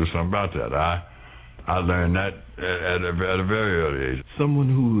trying to do something about that. I learned that at a very early age. Someone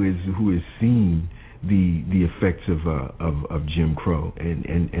who has seen the effects of Jim Crow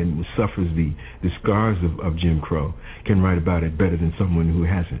and suffers the scars of Jim Crow can write about it better than someone who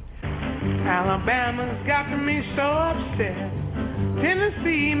hasn't. Alabama's got me so upset.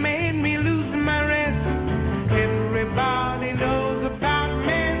 Tennessee made me lose my rest. Everybody knows about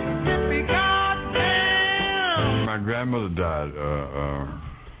Mississippi. Goddamn. My grandmother died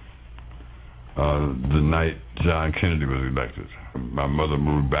the night John Kennedy was elected. My mother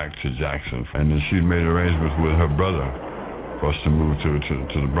moved back to Jackson, and then she made arrangements with her brother for us to move to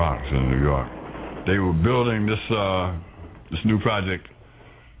the Bronx in New York. They were building this new project,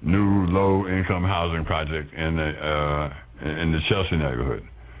 new low-income housing project in the Chelsea neighborhood,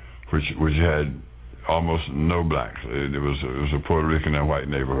 which had almost no blacks. It was a Puerto Rican and white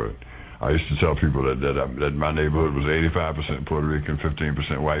neighborhood. I used to tell people that my neighborhood was 85% Puerto Rican,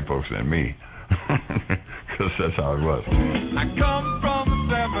 15% white folks, and me. Because that's how it was. I come from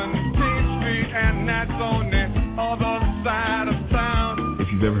 17th Street, and that's on the other side of town. If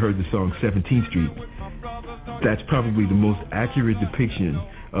you've ever heard the song 17th Street, that's probably the most accurate depiction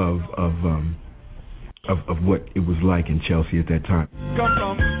of what it was like in Chelsea at that time. Come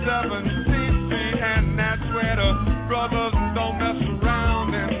from 17th Street, and that's where the brothers don't mess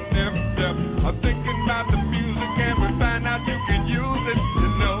around. And if I'm thinking about the music, and we find out you can use it, you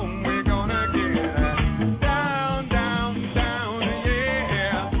know we're gonna get down,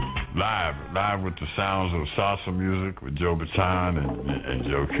 yeah. Live with the sounds of salsa music with Joe Baton and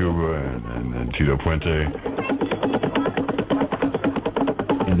Joe Cuba and Tito Puente.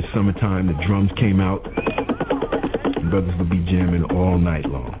 In the summertime, the drums came out, and brothers would be jamming all night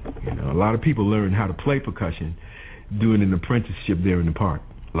long. You know, a lot of people learned how to play percussion doing an apprenticeship there in the park.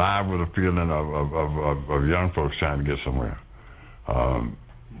 Live with a feeling of young folks trying to get somewhere.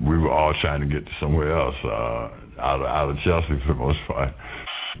 We were all trying to get to somewhere else, out of Chelsea for the most part.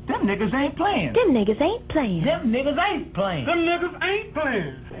 Them niggas ain't playing. Them niggas ain't playing. Them niggas ain't playing. Them niggas ain't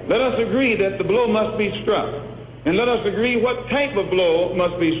playing. Let us agree that the blow must be struck. And let us agree what type of blow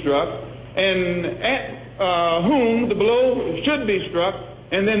must be struck, and at whom the blow should be struck,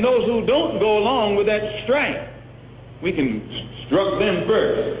 and then those who don't go along with that strike, we can struck them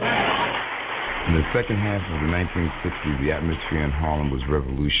first. In the second half of the 1960s, the atmosphere in Harlem was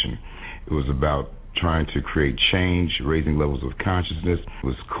revolution. It was about trying to create change, raising levels of consciousness. It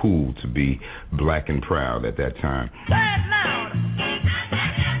was cool to be black and proud at that time. Say it loud.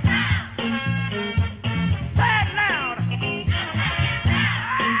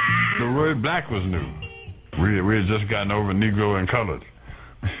 The word black was new. We had just gotten over Negro and colored,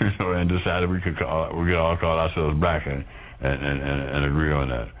 and decided we could all call ourselves black and agree on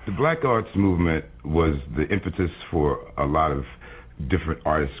that. The Black Arts Movement was the impetus for a lot of different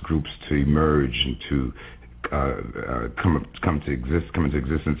artist groups to emerge and to come into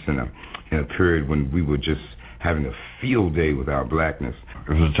existence in a period when we were just having a field day with our blackness.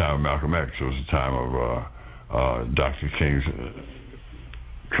 It was a time of Malcolm X. It was a time of Dr. King's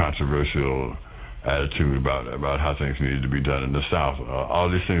controversial attitude about how things needed to be done in the South. All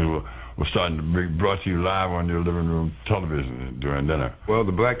these things were starting to be brought to you live on your living room television during dinner. Well,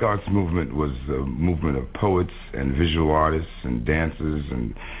 the Black Arts Movement was a movement of poets and visual artists and dancers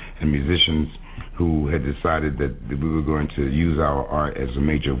and musicians who had decided that we were going to use our art as a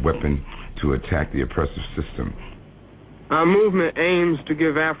major weapon to attack the oppressive system. Our movement aims to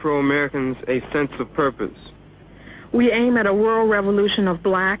give Afro-Americans a sense of purpose. We aim at a world revolution of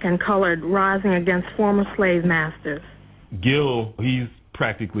black and colored rising against former slave masters. Gil, he's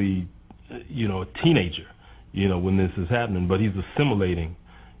practically, a teenager, when this is happening, but he's assimilating,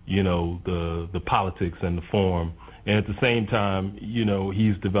 the politics and the form. And at the same time,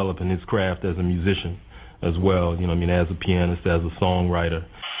 he's developing his craft as a musician as well, as a pianist, as a songwriter.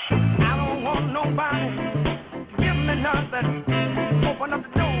 I don't want nobody give me nothing. Open up the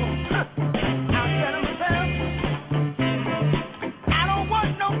door. I'll get myself. I don't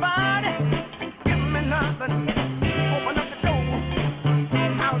want nobody give me nothing. Open up the door.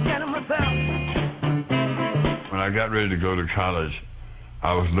 I'll get myself. When I got ready to go to college,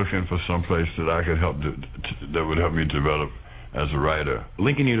 I was looking for some place that I could help that would help me develop as a writer.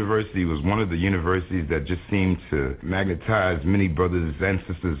 Lincoln University was one of the universities that just seemed to magnetize many brothers and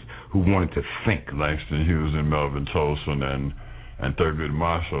sisters who wanted to think. Langston Hughes and Melvin Tolson and Thurgood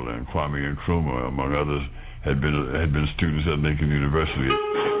Marshall and Kwame Nkrumah, among others, had been students at Lincoln University.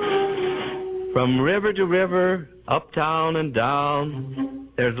 From river to river, uptown and down,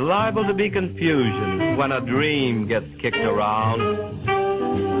 there's liable to be confusion when a dream gets kicked around.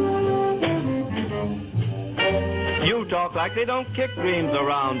 You talk like they don't kick dreams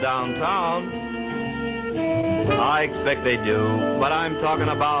around downtown. I expect they do, but I'm talking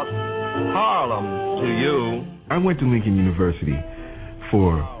about Harlem to you. I went to Lincoln University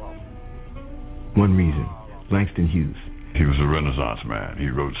for one reason, Langston Hughes. He was a Renaissance man. He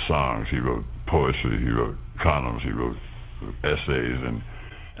wrote songs, he wrote poetry, he wrote columns, he wrote essays. And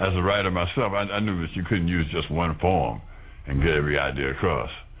as a writer myself, I knew that you couldn't use just one form and get every idea across.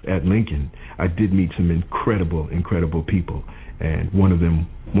 At Lincoln, I did meet some incredible people, and one of them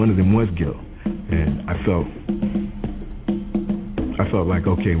was Gil, and I felt like,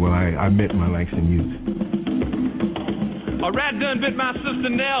 okay, well, I met my Langston Hughes. A rat done bit my sister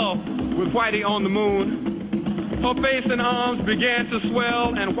Nell with Whitey on the moon. Her face and arms began to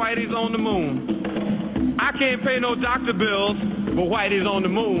swell, and Whitey's on the moon. I can't pay no doctor bills, but Whitey's on the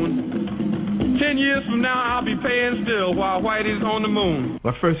moon. 10 years from now, I'll be paying still while Whitey's on the moon.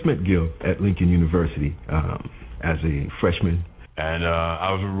 I first met Gil at Lincoln University as a freshman. And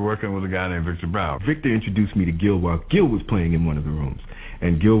I was working with a guy named Victor Brown. Victor introduced me to Gil while Gil was playing in one of the rooms.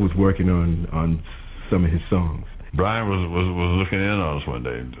 And Gil was working on some of his songs. Brian was looking in on us one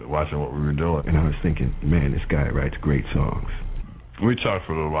day, watching what we were doing. And I was thinking, man, this guy writes great songs. We talked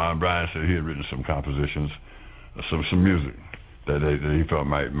for a little while, and Brian said he had written some compositions, some music that he felt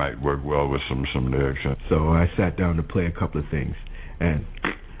might work well with some lyrics. So I sat down to play a couple of things, and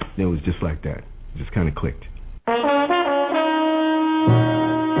it was just like that. It just kind of clicked.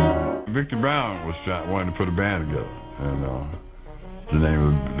 Victor Brown wanted to put a band together, and the name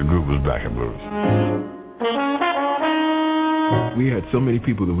of the group was Back in Blues. We had so many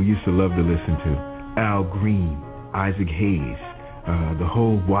people that we used to love to listen to. Al Green, Isaac Hayes, the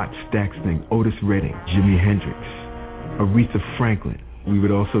whole Watt Stax thing, Otis Redding, Jimi Hendrix, Aretha Franklin. We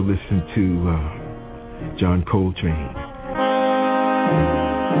would also listen to John Coltrane.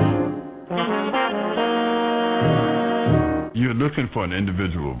 You're looking for an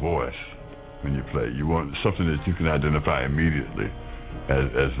individual voice when you play. You want something that you can identify immediately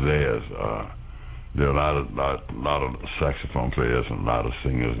as theirs. There are a lot of saxophone players and a lot of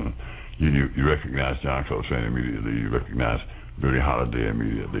singers, and you recognize John Coltrane immediately. You recognize Billie Holiday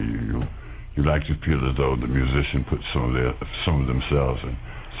immediately. You like to feel as though the musician put some of themselves and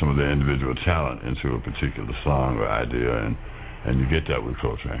some of their individual talent into a particular song or idea, and you get that with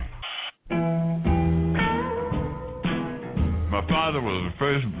Coltrane. My father was the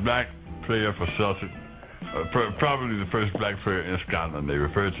first black player for Celtic, probably the first black player in Scotland. They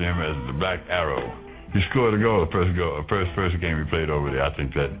referred to him as the Black Arrow. He scored a goal, the first game he played over there. I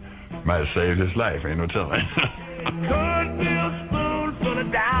think that might have saved his life. Ain't no telling. Cornfield spoon full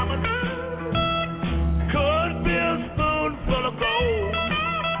of diamonds. Cornfield spoon full of gold.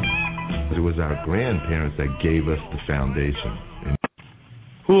 It was our grandparents that gave us the foundation.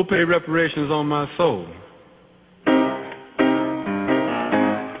 Who will pay reparations on my soul?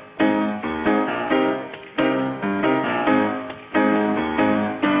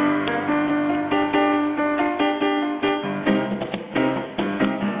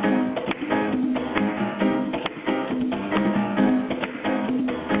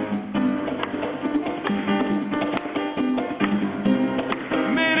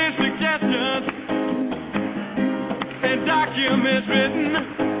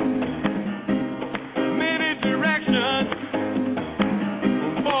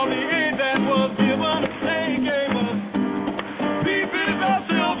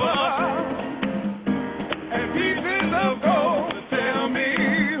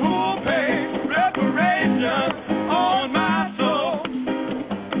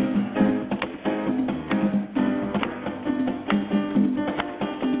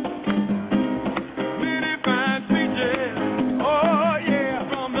 Oh yeah.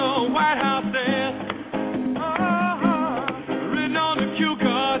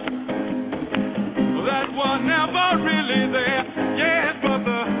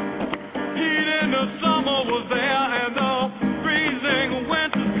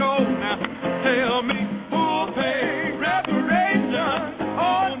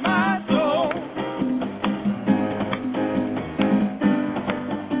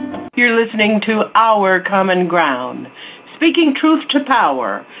 You're listening to Our Common Ground, speaking truth to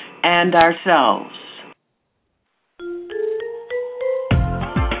power and ourselves.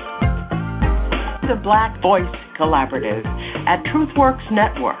 The Black Voice Collaborative at TruthWorks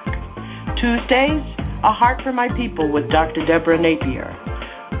Network. Tuesdays, A Heart for My People with Dr. Deborah Napier.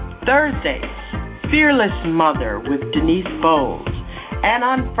 Thursdays, Fearless Mother with Denise Bowles. And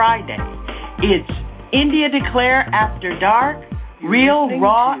on Friday, it's India Declare After Dark, Real,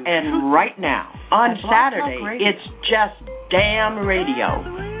 Raw, and Right Now. On Saturday, it's Just Damn Radio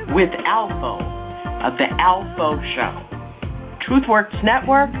with Alpho of The Alpho Show. TruthWorks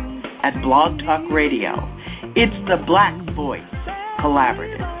Network at Blog Talk Radio. It's the Black Voice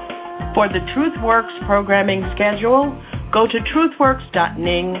Collaborative. For the TruthWorks programming schedule, go to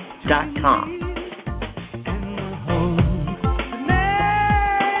truthworks.ning.com.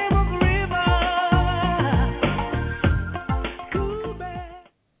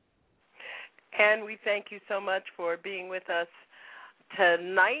 And we thank you so much for being with us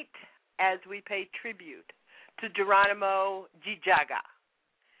tonight as we pay tribute to Geronimo JiJaga,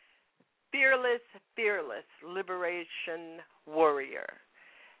 fearless liberation warrior,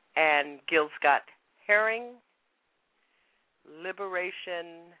 and Gil Scott-Heron,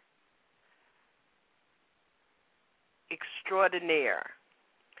 liberation extraordinaire.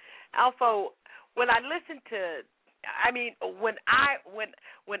 Alpha, when I listened to, when I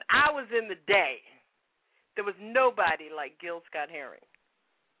was in the day, there was nobody like Gil Scott-Heron.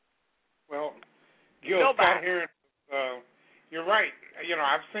 Well, Gil Scott-Heron, you're right.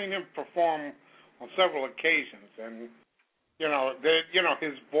 I've seen him perform on several occasions, and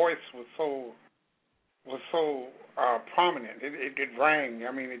his voice was so prominent. It rang.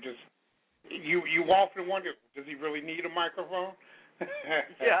 It just you often wonder, does he really need a microphone?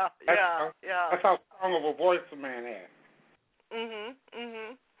 Yeah. That's how strong of a voice the man had.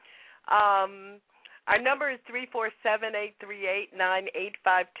 Our number is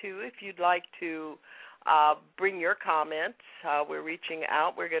 347-838-9852. If you'd like to bring your comments, we're reaching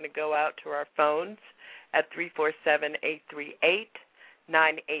out. We're going to go out to our phones at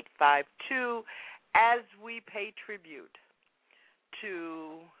 347-838-9852 as we pay tribute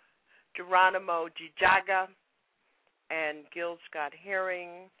to Geronimo JiJaga and Gil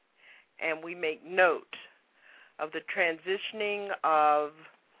Scott-Heron, and we make note of the transitioning of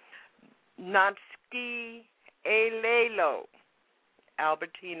Nascimeto,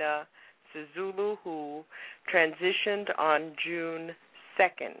 Albertina, Sisulu, who transitioned on June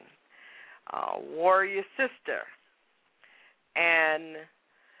 2nd, warrior sister, and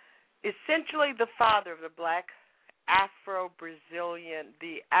essentially the father of the black Afro-Brazilian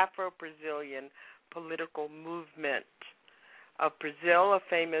political movement of Brazil, a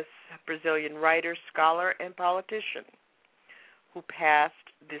famous Brazilian writer, scholar, and politician who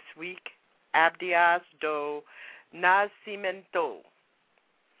passed this week, Abdias do Nascimento,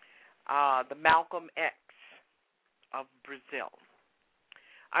 the Malcolm X of Brazil.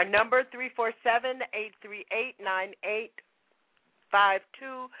 Our number,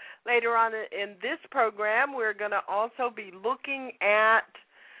 347-838-9852. Later on in this program, we're going to also be looking at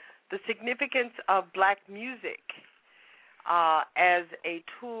the significance of black music as a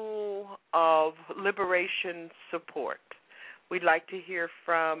tool of liberation support. We'd like to hear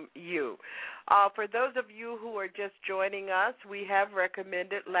from you. For those of you who are just joining us, we have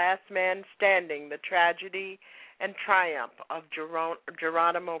recommended Last Man Standing, The Tragedy and Triumph of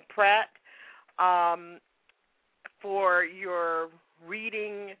Geronimo Pratt. For your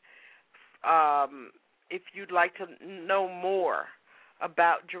reading, if you'd like to know more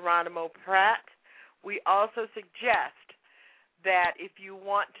about Geronimo Pratt, we also suggest that if you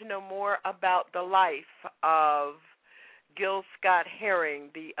want to know more about the life of Gil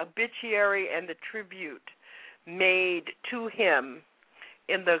Scott-Heron, the obituary and the tribute made to him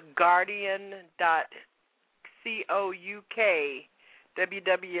in the Guardian.co.uk,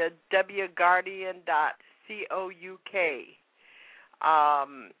 www.guardian.co.uk,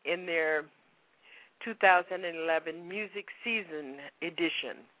 in their 2011 Music Season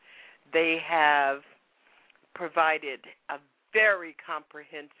edition. They have provided a very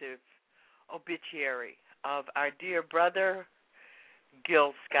comprehensive obituary of our dear brother,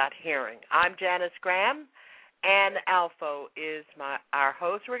 Gil Scott-Heron. I'm Janice Graham, and Alpho is our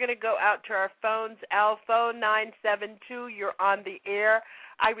host. We're going to go out to our phones. Alpho 972, you're on the air.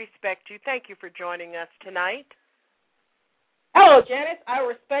 I respect you. Thank you for joining us tonight. Hello, Janice. I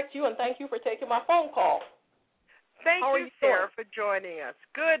respect you, and thank you for taking my phone call. Thank you, Sarah, for joining us.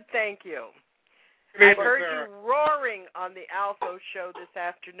 Good, thank you. I've heard you roaring on the Alpho show this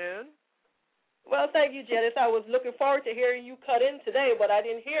afternoon. Well, thank you, Janice. I was looking forward to hearing you cut in today, but I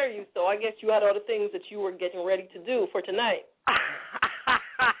didn't hear you, so I guess you had other things that you were getting ready to do for tonight.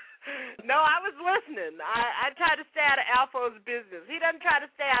 No, I was listening. I try to stay out of Alpha's business. He doesn't try to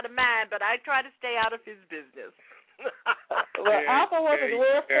stay out of mine, but I try to stay out of his business. Well, Alpha was in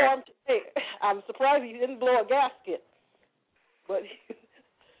rare form today. I'm surprised he didn't blow a gasket. But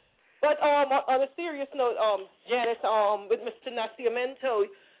on a serious note, Janice, with Mr. Nascimeto,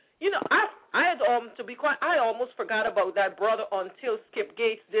 you know, I had to be quite. I almost forgot about that brother until Skip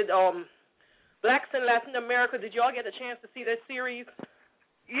Gates did Blacks in Latin America. Did y'all get a chance to see that series?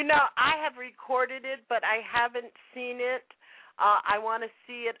 You know, I have recorded it, but I haven't seen it. I want to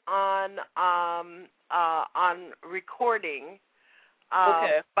see it on recording.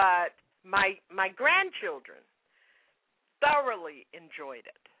 Okay. But my grandchildren thoroughly enjoyed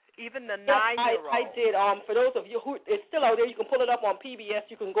it. Even the 9-year-old. I did. For those of you who it's still out there, you can pull it up on PBS.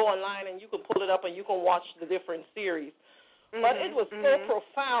 You can go online and you can pull it up and you can watch the different series. Mm-hmm, but it was so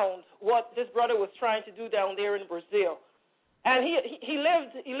profound what this brother was trying to do down there in Brazil. And he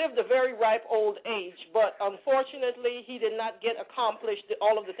lived a very ripe old age, but unfortunately he did not get accomplished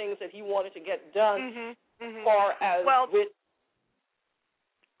all of the things that he wanted to get done. Far as with.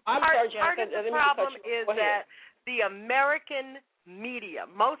 Part of the problem is that the American media,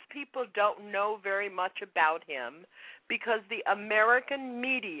 most people don't know very much about him because the American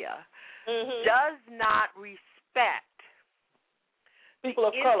media does not respect people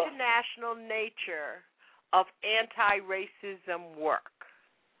of color, international nature of anti-racism work.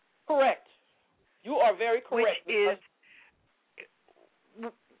 Correct. You are very correct.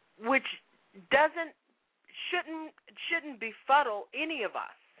 Which shouldn't befuddle any of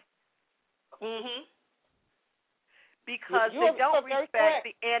us. Because they don't respect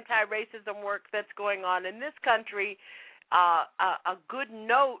the anti-racism work that's going on in this country. A good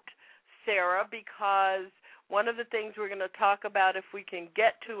note, Sarah, because one of the things we're going to talk about if we can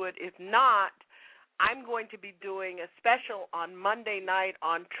get to it, if not, I'm going to be doing a special on Monday night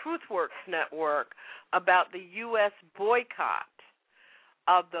on TruthWorks Network about the U.S. boycott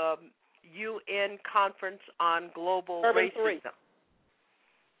of the UN Conference on Global Racism.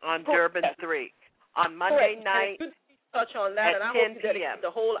 On Durban 3. On Monday night. Touch on that, and I hope you dedicate the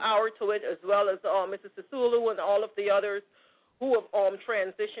whole hour to it, as well as Mrs. Sisulu and all of the others who have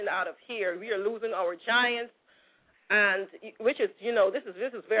transitioned out of here. We are losing our giants. And which is, you know, this is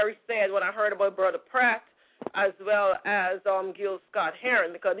very sad when I heard about Brother Pratt as well as Gil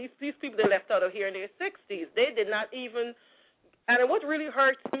Scott-Heron, because these people they left out of here in their 60s, they did not even. And what really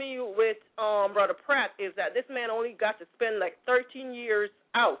hurts me with Brother Pratt is that this man only got to spend like 13 years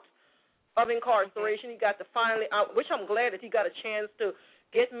out of incarceration. He got to finally out, which I'm glad that he got a chance to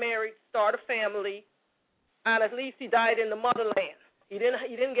get married, start a family, and at least he died in the motherland. He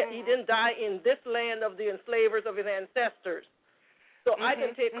didn't die in this land of the enslavers of his ancestors. So I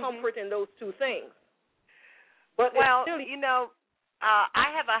can take comfort in those two things. But still, you know,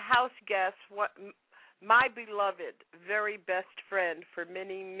 I have a house guest, my beloved, very best friend for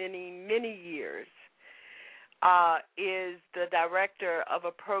many, many, many years, is the director of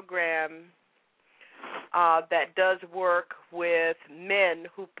a program that does work with men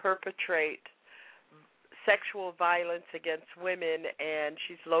who perpetrate sexual violence against women, and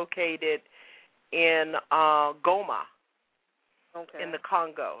she's located in Goma, in the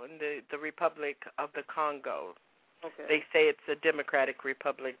Congo, in the Republic of the Congo. They say it's a democratic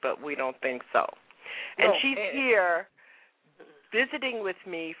republic, but we don't think so. And she's here visiting with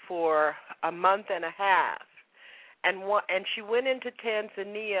me for a month and a half, and she went into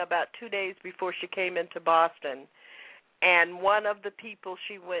Tanzania about 2 days before she came into Boston, and one of the people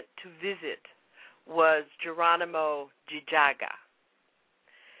she went to visit was Geronimo JiJaga.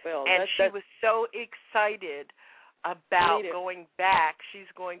 And she was so excited about going back. She's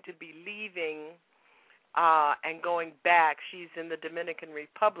going to be leaving and going back. She's in the Dominican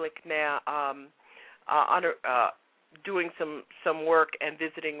Republic now, doing some work and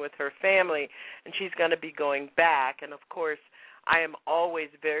visiting with her family, and she's going to be going back. And, of course, I am always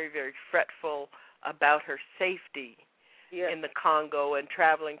very, very fretful about her safety in the Congo and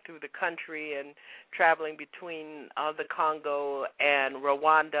traveling through the country and traveling between the Congo and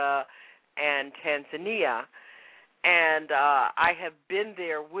Rwanda and Tanzania. And I have been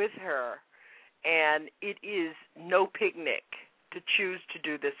there with her, and it is no picnic to choose to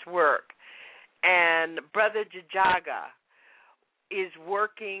do this work. And Brother JiJaga is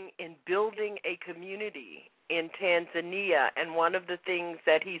working in building a community in Tanzania, and one of the things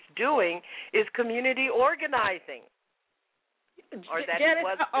that he's doing is community organizing.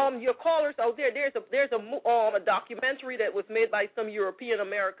 Janice, your callers out there, there's a documentary that was made by some European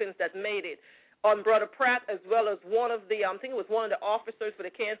Americans that made it on Brother Pratt, as well as one of the, I think it was one of the officers for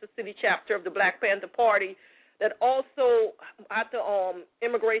the Kansas City chapter of the Black Panther Party that also had to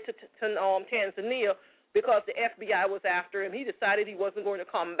immigrate to Tanzania because the FBI was after him. He decided he wasn't going to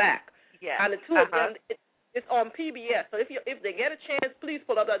come back. Yeah. And the two of them, it's on PBS. So if they get a chance, please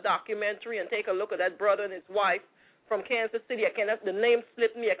pull up that documentary and take a look at that brother and his wife from Kansas City. The name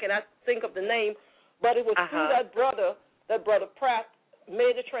slipped me. I cannot think of the name, but it was through that brother Pratt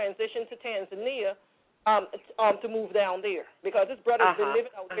made the transition to Tanzania to move down there, because this brother's been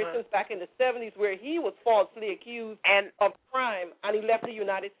living out there since back in the 70s, where he was falsely accused of crime, and he left the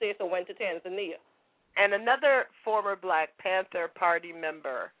United States and went to Tanzania. And another former Black Panther Party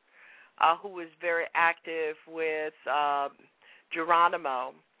member who was very active with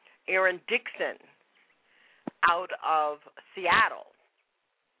Geronimo, Aaron Dixon, out of Seattle.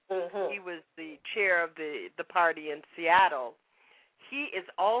 He was the chair of the party in Seattle. He is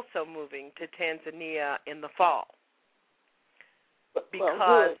also moving to Tanzania in the fall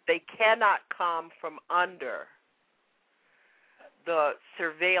because they cannot come from under the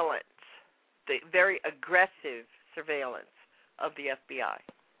surveillance, the very aggressive surveillance of the FBI.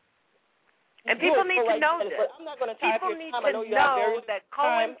 And people need to know this. People need to know that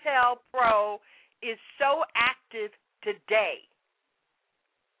COINTELPRO is so active today.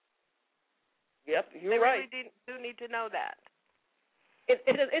 Yep, you're right. They really do need to know that.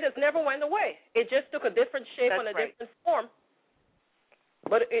 It has never went away. It just took a different shape and a different form.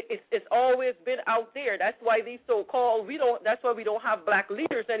 But it's always been out there. That's why these so-called that's why we don't have black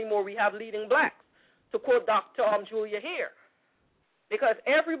leaders anymore. We have leading blacks, to quote Dr. Julia Hare. Because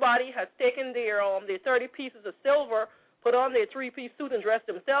everybody has taken their 30 pieces of silver, put on their 3-piece suit and dressed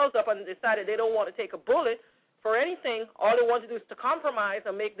themselves up, and decided they don't want to take a bullet for anything. All they want to do is to compromise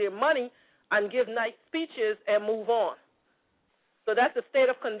and make their money and give nice speeches and move on. So that's the state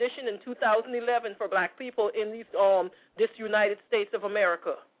of condition in 2011 for black people in this United States of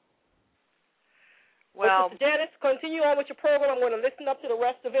America. Well, Janice, continue on with your program. I'm going to listen up to the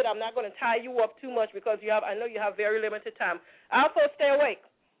rest of it. I'm not going to tie you up too much because I know you have very limited time. Alpha, stay awake.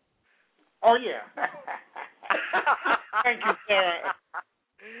 Oh, yeah. Thank you, Sarah.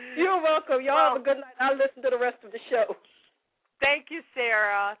 You're welcome. Y'all have a good night. I'll listen to the rest of the show. Thank you,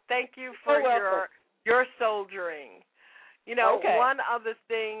 Sarah. Thank you for your soldiering. You know, one of the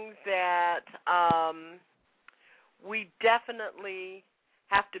things that we definitely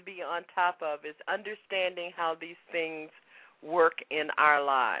have to be on top of is understanding how these things work in our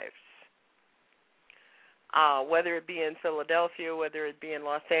lives. Whether it be in Philadelphia, whether it be in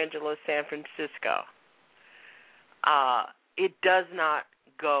Los Angeles, San Francisco, it does not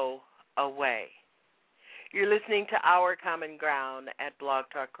go away. You're listening to Our Common Ground at Blog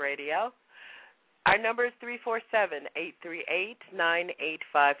Talk Radio. Our number is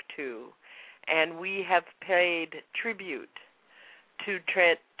 347-838-9852, and we have paid tribute to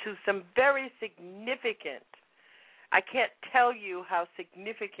some very significant, I can't tell you how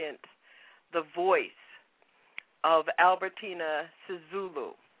significant the voice of Albertina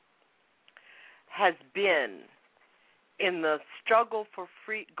Sisulu has been in the struggle for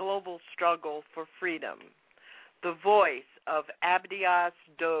global struggle for freedom. The voice of Abdias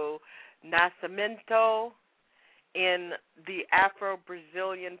do Nascimeto in the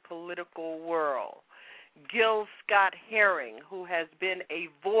Afro-Brazilian political world. Gil Scott-Heron, who has been a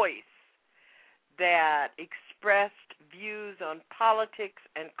voice that expressed views on politics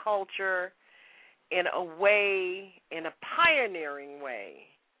and culture in a pioneering way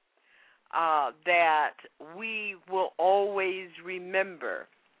that we will always remember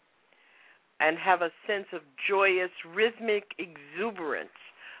and have a sense of joyous, rhythmic exuberance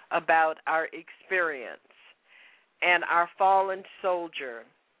about our experience. And our fallen soldier,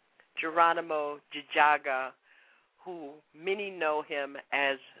 Geronimo JiJaga, who many know him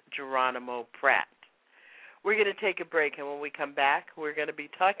as Geronimo Pratt. We're going to take a break, and when we come back, we're going to be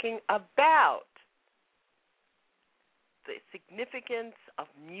talking about the significance of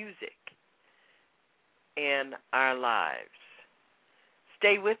music in our lives.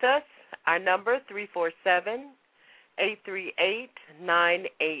 Stay with us. Our number,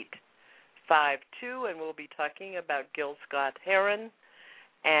 347-838-9852, and we'll be talking about Gil Scott-Heron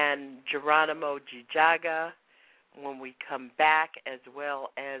and Geronimo JiJaga when we come back, as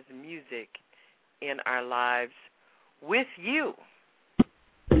well as music in our lives with you.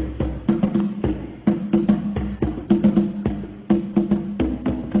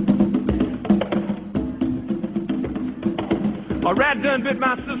 A rat done bit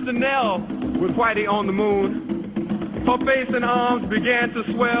my sister Nell with Whitey on the moon. Her face and arms began to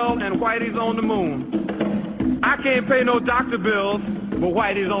swell, and Whitey's on the moon. I can't pay no doctor bills, but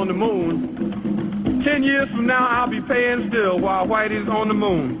Whitey's on the moon. 10 years from now, I'll be paying still while Whitey's on the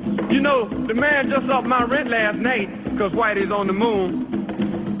moon. You know, the man just upped my rent last night because Whitey's on the moon.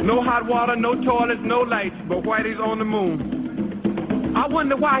 No hot water, no toilets, no lights, but Whitey's on the moon. I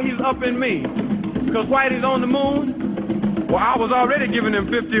wonder why he's upping me, because Whitey's on the moon? Well, I was already giving him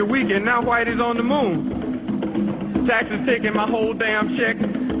 $50 a week, and now Whitey's on the moon. Taxes taking my whole damn check.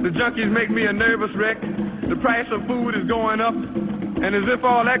 The junkies make me a nervous wreck. The price of food is going up, and as if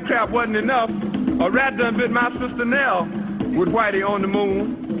all that crap wasn't enough, a rat done bit my sister Nell with Whitey on the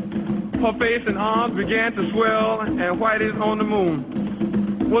moon. Her face and arms began to swell, and Whitey's on the moon.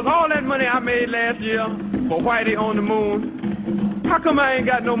 Was all that money I made last year for Whitey on the moon? How come I ain't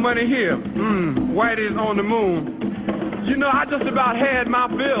got no money here? Whitey's on the moon. You know, I just about had my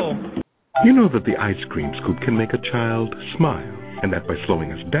fill. You know that the ice cream scoop can make a child smile, and that by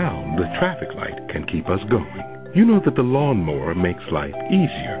slowing us down, the traffic light can keep us going. You know that the lawnmower makes life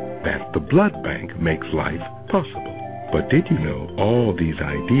easier, that the blood bank makes life possible. But did you know all these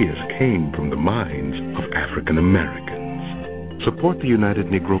ideas came from the minds of African Americans? Support the United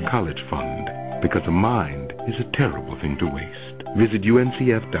Negro College Fund, because a mind is a terrible thing to waste. Visit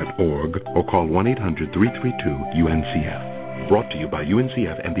uncf.org or call 1-800-332-UNCF. Brought to you by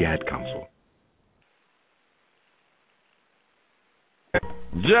UNCF and the Ad Council.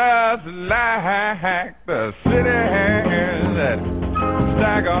 Just like the cities that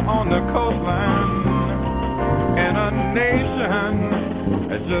stagger on the coastline, and a nation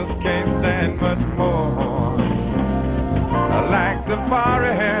that just can't stand much more. Like the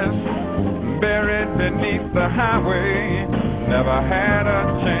forest buried beneath the highway, never had a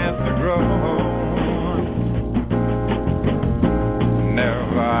chance to grow.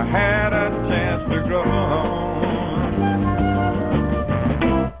 Never had a chance to grow.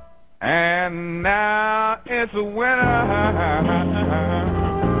 And now it's winter,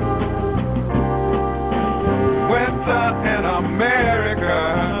 winter in America.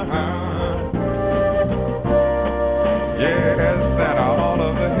 Yes, and all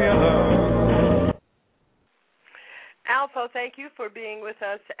of the hills. Alpha, thank you for being with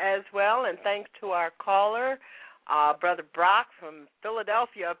us as well, and thanks to our caller, Brother Brock from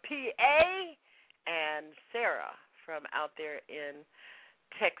Philadelphia, PA, and Sarah from out there in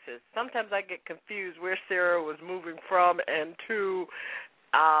Texas. Sometimes I get confused where Sarah was moving from and to,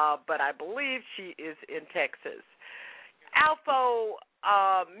 but I believe she is in Texas. Alpha,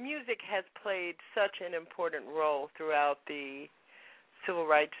 music has played such an important role throughout the civil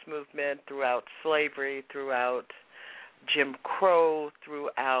rights movement, throughout slavery, throughout Jim Crow,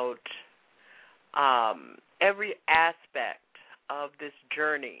 throughout every aspect of this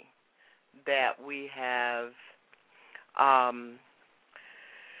journey that we have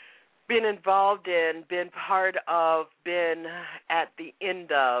been involved in, been part of, been at the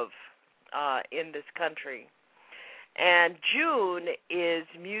end of in this country. And June is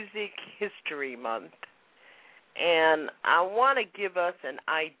Music History Month, and I want to give us an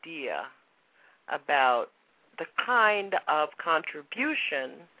idea about the kind of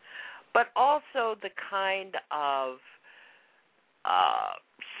contribution, but also the kind of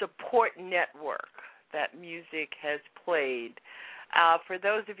support network that music has played. For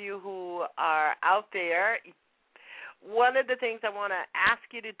those of you who are out there, one of the things I want to ask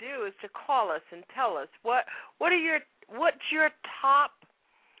you to do is to call us and tell us what's your top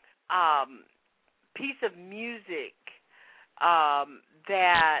piece of music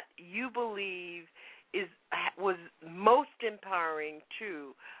that you believe was most empowering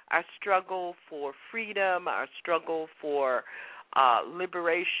to our struggle for freedom, our struggle for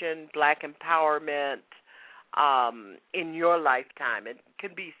liberation, black empowerment, in your lifetime. It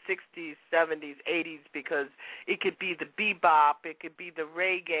could be 60s, 70s, 80s, because it could be the bebop, it could be the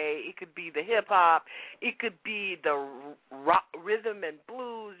reggae, it could be the hip-hop, it could be the rock, rhythm and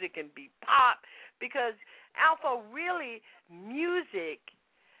blues, it can be pop, because, Alpha, really, music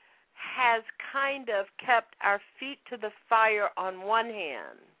has kind of kept our feet to the fire on one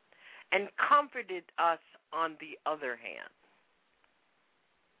hand and comforted us on the other hand.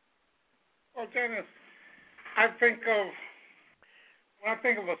 Well, Janice, when I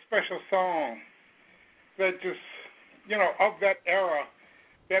think of a special song that just, of that era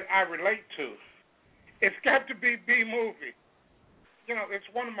that I relate to, it's got to be B-Movie. It's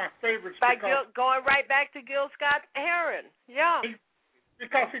one of my favorites. Going right back to Gil Scott-Heron, yeah.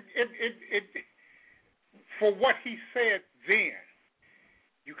 Because it for what he said then,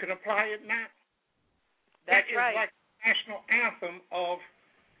 you can apply it now. That's right. That is like the national anthem of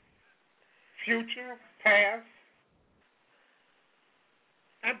future, past,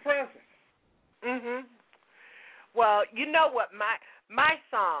 and present. Mhm. Well, you know what my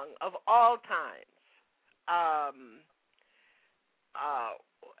song of all times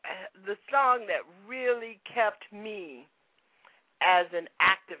the song that really kept me as an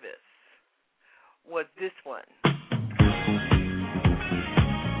activist was this one.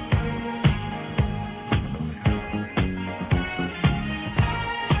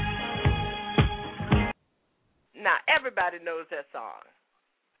 Now, everybody knows that song.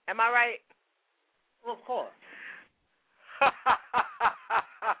 Am I right? Well, of course.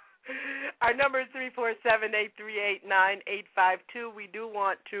 Our number is 347-838-9852. We do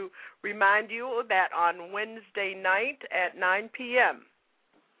want to remind you that on Wednesday night at 9 p.m.,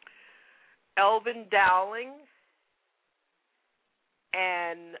 Elvin Dowling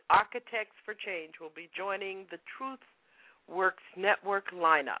and Architects for Change will be joining the TruthWorks Network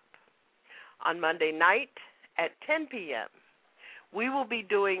lineup. On Monday night at 10 p.m., we will be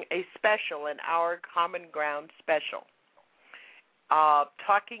doing a special, an Our Common Ground special,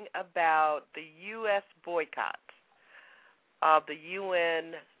 talking about the U.S. boycott of the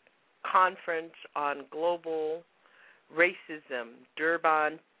UN Conference on Global Racism,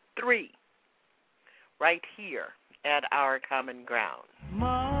 Durban 3, right here at Our Common Ground.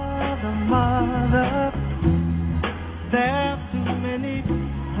 Mother, mother, there's too many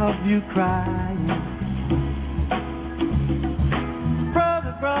of you crying.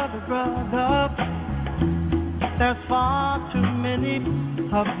 Brother, brother, brother, there's far too many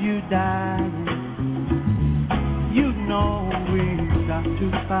of you dying. You know we've got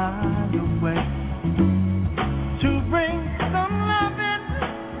to find a way to bring some loving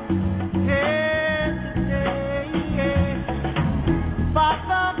here today.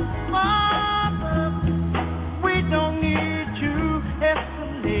 Father, Father, we don't need to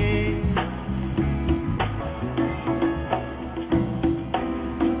escalate.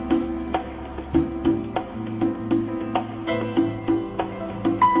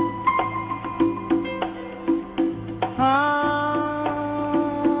 I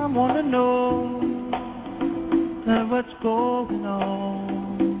wanna know what's going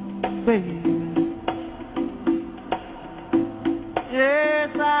on, baby. Yes,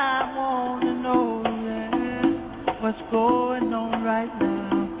 I wanna know what's going on right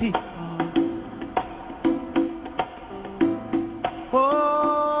now, people.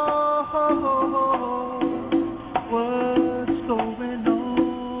 What's going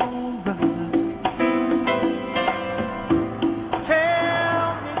on, brother?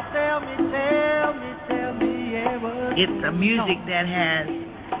 It's a music that has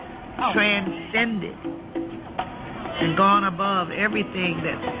transcended and gone above everything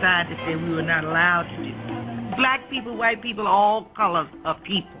that society said we were not allowed to do. Black people, white people, all colors of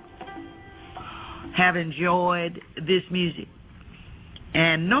people have enjoyed this music.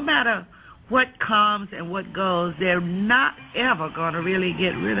 And no matter what comes and what goes, they're not ever going to really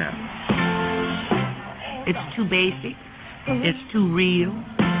get rid of it. It's too basic. It's too real.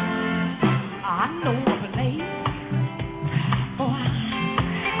 I know a place.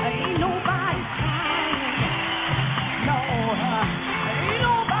 Ain't nobody crying. No, ain't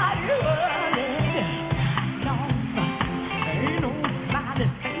nobody hurting. No, ain't nobody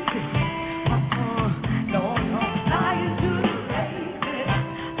thinking. No, lying to the baby.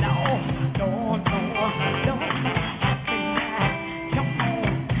 No. Jump on,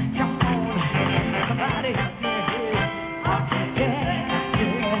 somebody help me.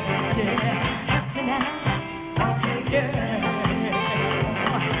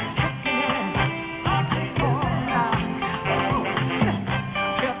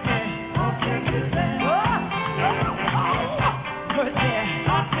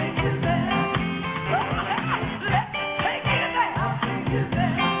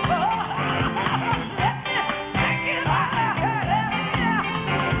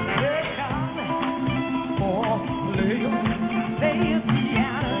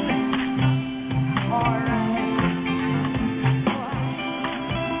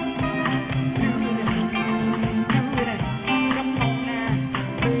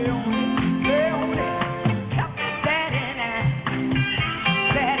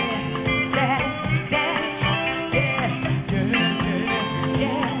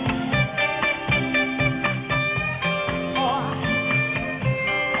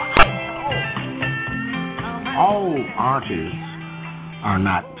 Artists are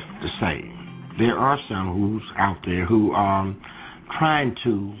not the same. There are some who's out there who are trying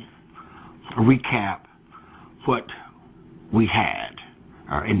to recap what we had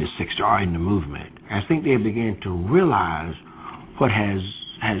in the 60s or in the movement. I think they begin to realize what has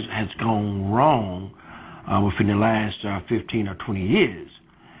gone wrong within the last 15 or 20 years,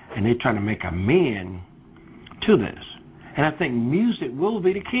 and they're trying to make amends to this. And I think music will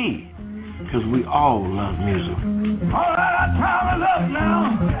be the key because we all love music. All right, our time is up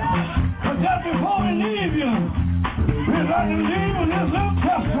now. But just before we leave you, we'd like to leave you this little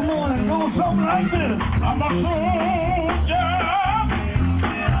testimony. It goes something like this. I'm a soldier.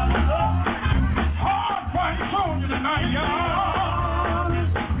 Hard fighting soldier tonight, y'all.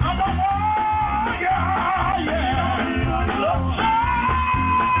 I'm a warrior, yeah.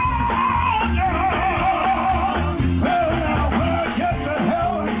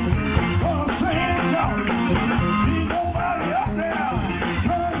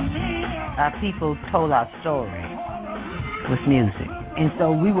 Our people told our story with music. And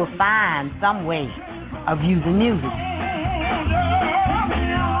so we will find some way of using music.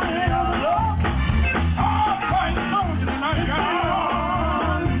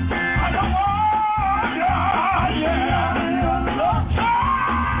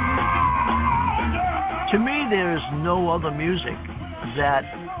 To me, there is no other music that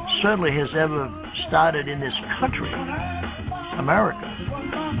certainly has ever started in this country, America,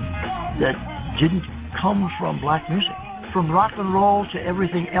 that didn't come from black music. From rock and roll to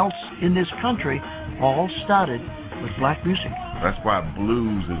everything else in this country, all started with black music. That's why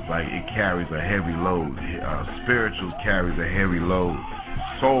blues is like it carries a heavy load. Spirituals carries a heavy load.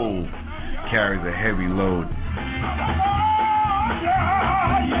 Soul carries a heavy load.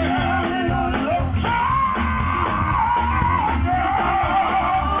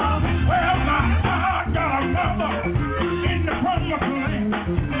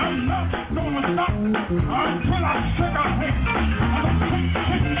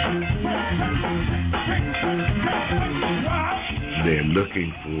 They're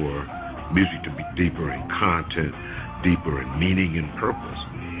looking for music to be deeper in content, deeper in meaning and purpose.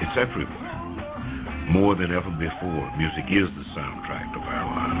 It's everywhere. More than ever before, music is the soundtrack of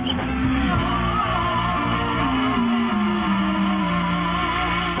our lives.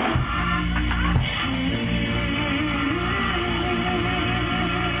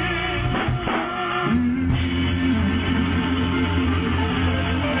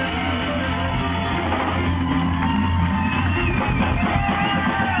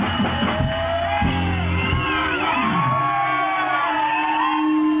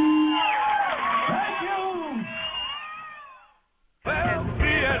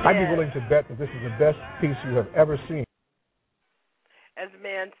 I'd be willing to bet that this is the best piece you have ever seen. As the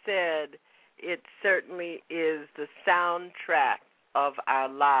man said, it certainly is the soundtrack of our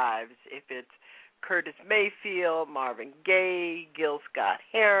lives. If it's Curtis Mayfield, Marvin Gaye, Gil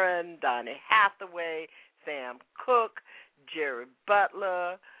Scott-Heron, Donny Hathaway, Sam Cooke, Jerry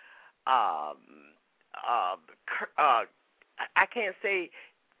Butler, I can't say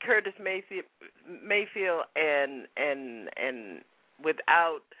Curtis Mayfield and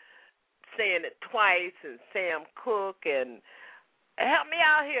without saying it twice, and Sam Cooke, and help me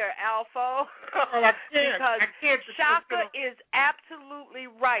out here, Alpha. Because Shaka is absolutely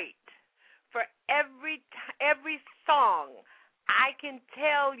right. For every song, I can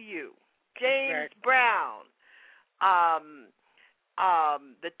tell you, James Brown,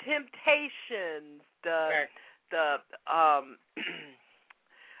 the Temptations, the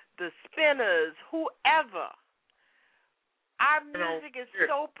Spinners, whoever. Our music is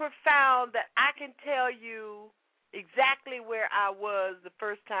so profound that I can tell you exactly where I was the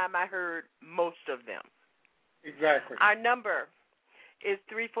first time I heard most of them. Exactly. Our number is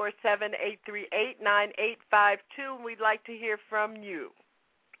 347-838-9852. We'd like to hear from you.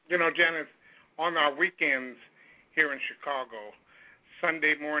 You know, Janice, on our weekends here in Chicago,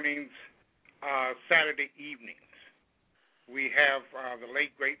 Sunday mornings, Saturday evenings, we have the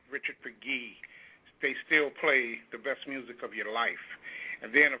late, great Richard Pegee. They still play the best music of your life.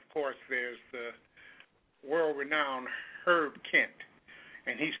 And then, of course, there's the world-renowned Herb Kent,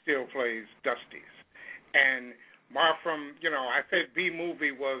 and he still plays Dusties. And from, I said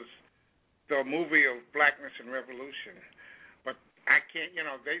B-Movie was the movie of blackness and revolution, but I can't,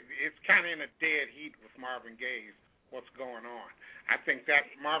 it's kind of in a dead heat with Marvin Gaye's What's Going On. I think that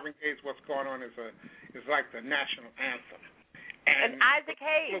Marvin Gaye's What's Going On is like the national anthem. And Isaac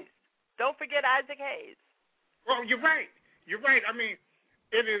Hayes. Don't forget Isaac Hayes. Well, you're right. I mean,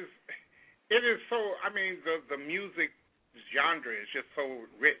 it is so, the music genre is just so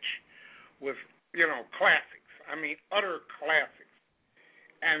rich with, classics. Utter classics.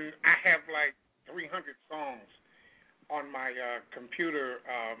 And I have like 300 songs on my computer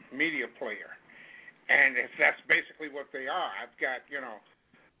media player. And that's basically what they are. I've got,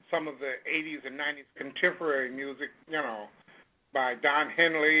 some of the 80s and 90s contemporary music, by Don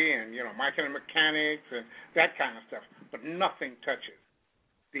Henley and, Mike and the Mechanics and that kind of stuff. But nothing touches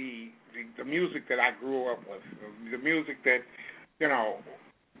the music that I grew up with, the music that,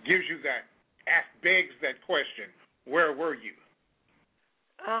 gives you that begs that question. Where were you?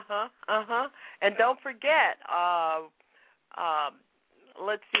 And don't forget,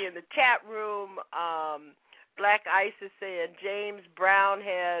 let's see, in the chat room, Black Ice is saying James Brown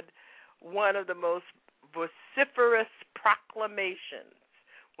had one of the most vociferous proclamations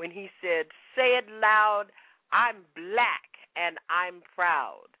when he said, "Say it loud, I'm black and I'm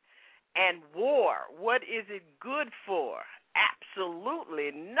proud." And war, what is it good for?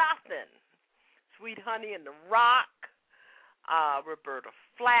 Absolutely nothing. Sweet Honey in the Rock, Roberta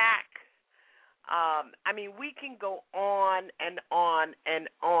Flack. I mean, we can go on and on and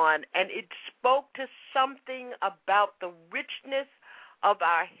on, and it spoke to something about the richness of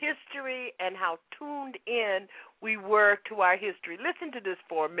our history and how tuned in we were to our history. Listen to this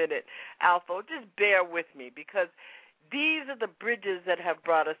for a minute, Alpha. Just bear with me, because these are the bridges that have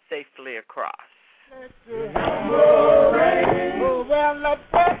brought us safely across. The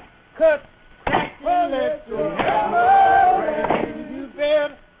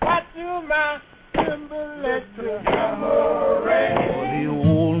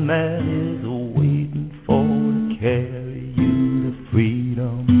old man is waiting for to carry you to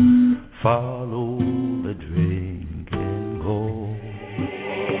freedom. Follow the drink and go.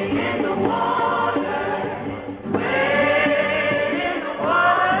 In the water,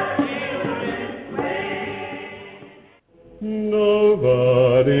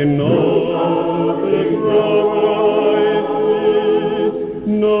 nobody knows exactly.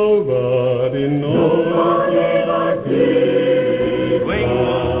 Nobody knows like this.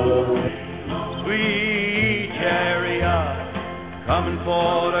 Sweet chariot, coming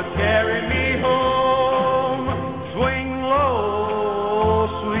for to carry me home. Swing low,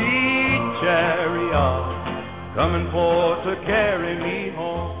 sweet chariot, coming for to carry me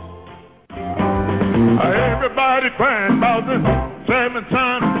home. Everybody crying about the seventh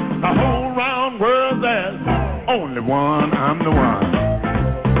son. The whole round world, there's only one. I'm the one.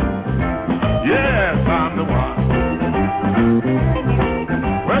 Yes, I'm the one.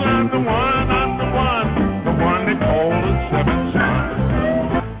 Well, I'm the one. The one they call the seventh son.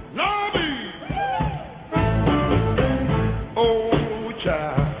 Lobby! Oh,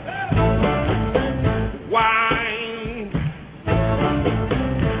 child. Wine.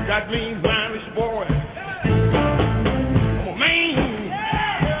 That means Irish boy. I'm a man.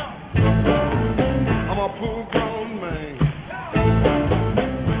 I'm a full-grown man.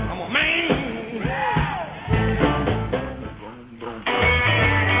 I'm a man.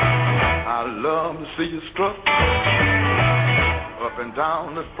 I love to see you strut up and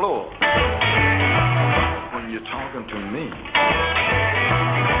down the floor when you're talking to me.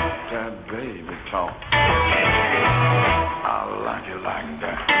 That baby talk, I like it like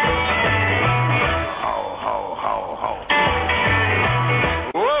that. Ho, ho, ho, ho.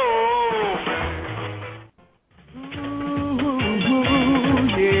 Whoa. Ooh,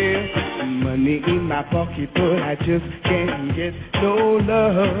 yeah. Money in my pocket, but I just can't get no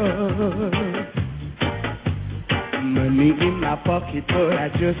love. Money in my pocket, but I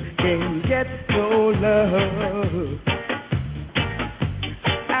just can't get no love.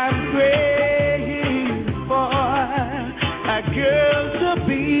 I'm praying for a girl to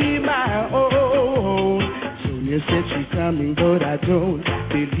be my own. Sonia said she's coming, but I don't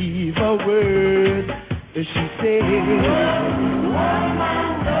believe a word that she said.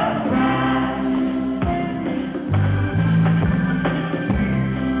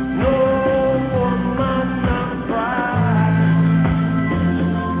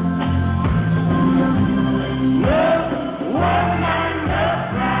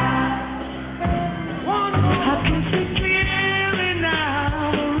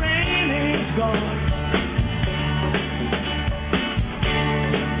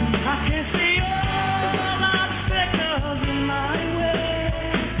 I can see all obstacles in my way.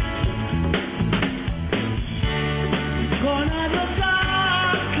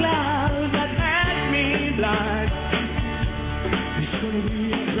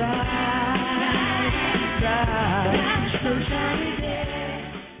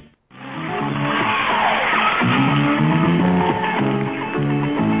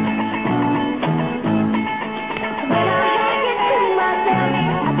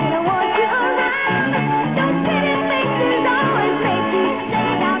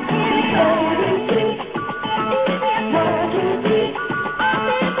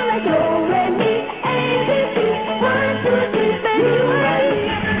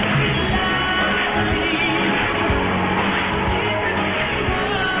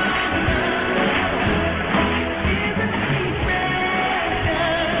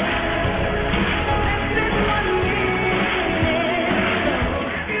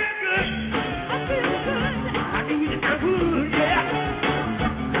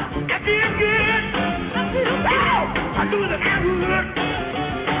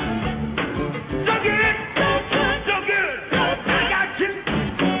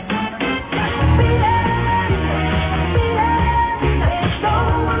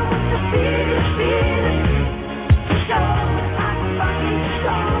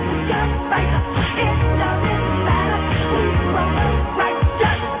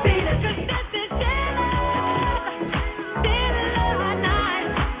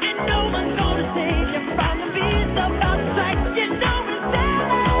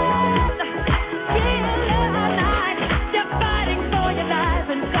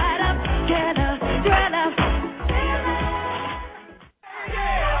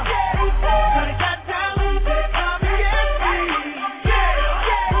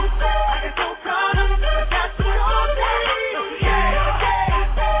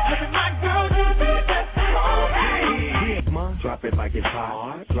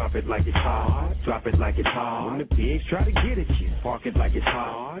 hot. Drop it like it's hot. Drop it like it's hot. When the pigs try to get at you, park it like it's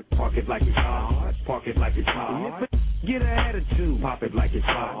hot. Park it like it's hot. Park it like it's hot. Get an attitude. Pop it like it's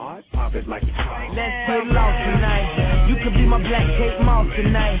hot. Pop it like it's hot. Let's get lost tonight. You could be my black Kate Moss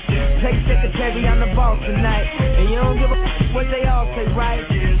tonight. Play secretary, I'm the boss tonight. And you don't give a what they all say, right?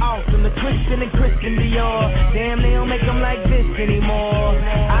 Awesome, the Christian and Christian Dior. Damn, they don't make them like this anymore.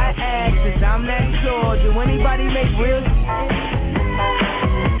 I ask this, I'm not sure. Do anybody make real?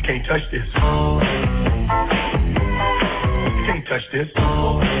 You can't touch this. You can't touch this.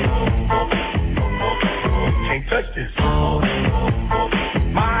 Can't touch this.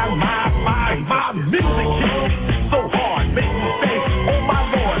 My music hits so hard, make me say, oh my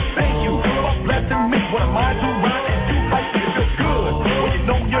Lord, thank you for blessing me. What am I to rhyme and do like this? It's good when you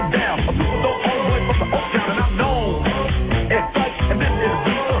know you're down. A super homeboy from the Oak Town, and I'm known as such, and this is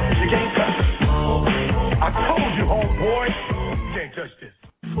good. You can't touch this. I told you, homeboy, you can't touch this.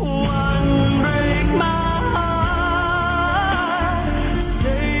 One break my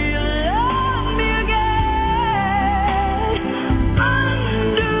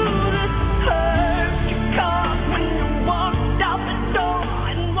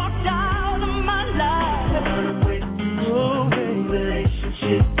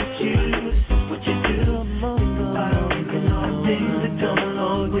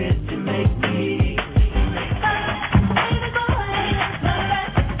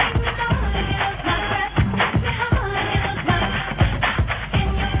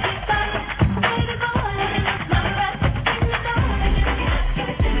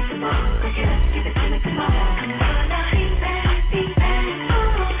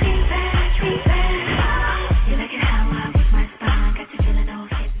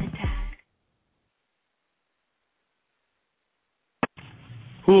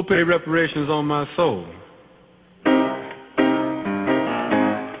Who will pay reparations on my soul?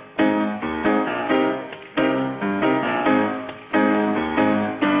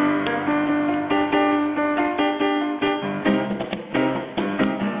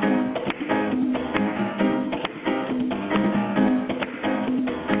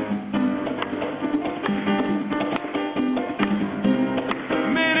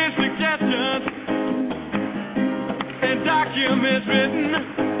 Many suggestions and documents written.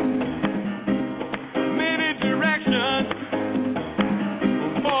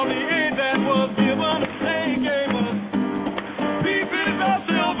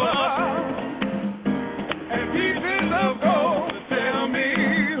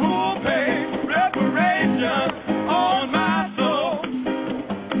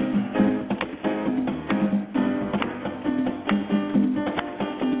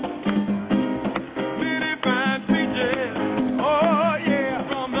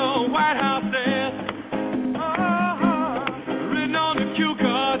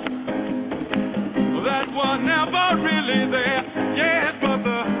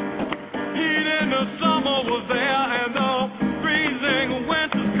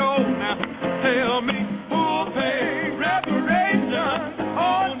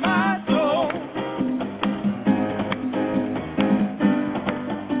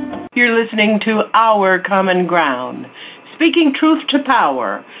 You're listening to Our Common Ground, speaking truth to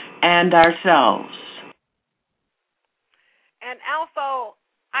power and ourselves. And also,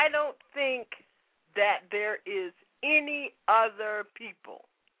 I don't think that there is any other people.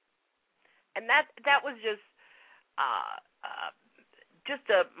 And that was just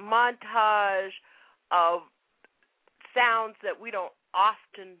a montage of sounds that we don't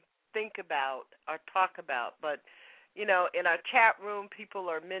often think about or talk about. But, you know, in our chat room, people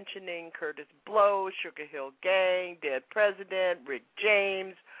are mentioning Curtis Blow, Sugar Hill Gang, Dead President, Rick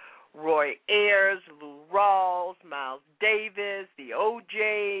James, Roy Ayers, Lou Rawls, Miles Davis, the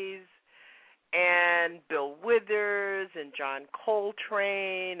OJs, and Bill Withers, and John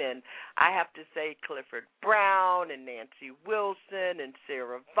Coltrane, and I have to say Clifford Brown, and Nancy Wilson, and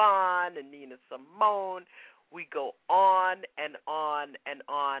Sarah Vaughan, and Nina Simone. We go on and on and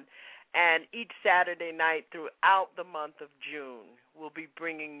on. And each Saturday night throughout the month of June, we'll be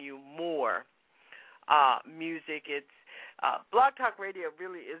bringing you more music. It's Blog Talk Radio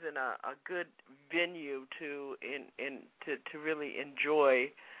really isn't a good venue to really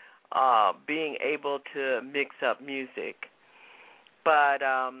enjoy being able to mix up music. But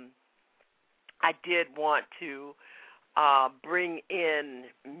I did want to bring in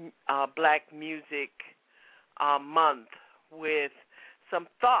Black Music Month with some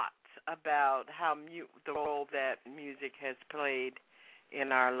thoughts about how the role that music has played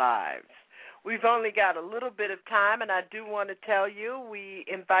in our lives. We've only got a little bit of time, and I do want to tell you, we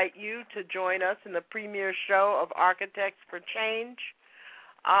invite you to join us in the premiere show of Architects for Change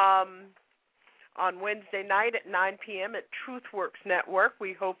on Wednesday night at 9 p.m. at TruthWorks Network.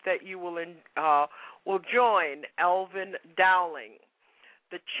 We hope that you will join Elvin Dowling,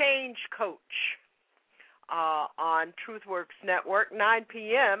 the Change Coach, on TruthWorks Network, 9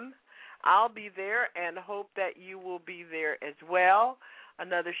 p.m. I'll be there and hope that you will be there as well.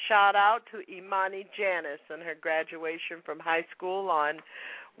 Another shout-out to Imani Janice and her graduation from high school on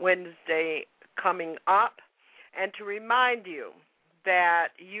Wednesday coming up. And to remind you that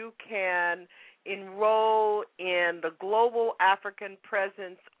you can enroll in the Global African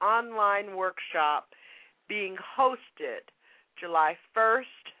Presence online workshop being hosted July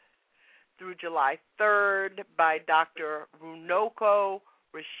 1st through July 3rd by Dr. Runoko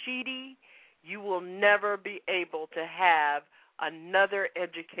Rashidi. You will never be able to have another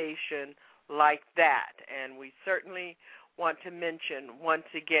education like that. And we certainly want to mention once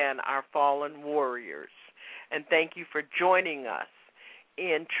again our fallen warriors. And thank you for joining us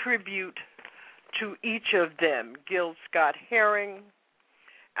in tribute to each of them: Gil Scott-Heron,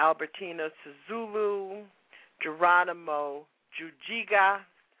 Albertina Sisulu, Geronimo JiJaga,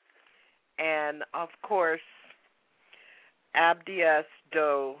 and, of course, Abdias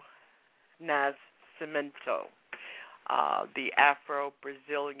do Nascimento, the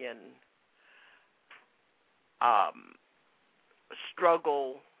Afro-Brazilian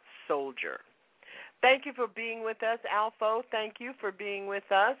struggle soldier. Thank you for being with us, Alpho. Thank you for being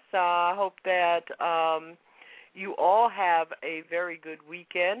with us. I hope that you all have a very good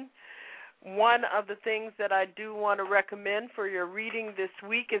weekend. One of the things that I do want to recommend for your reading this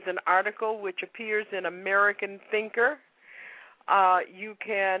week is an article which appears in American Thinker. You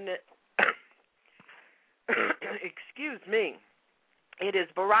can, excuse me, it is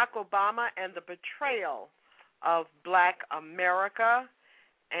Barack Obama and the Betrayal of Black America.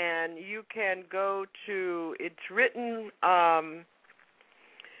 And you can go to, it's written by,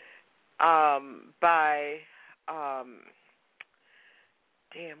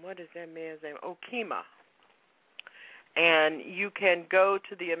 what is that man's name? Okima. And you can go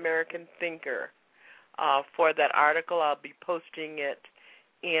to the American Thinker for that article. I'll be posting it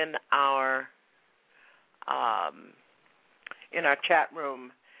in our chat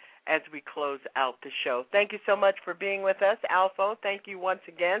room as we close out the show. Thank you so much for being with us, Alpho. Thank you once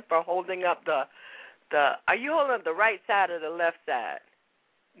again for holding up the are you holding up the right side or the left side?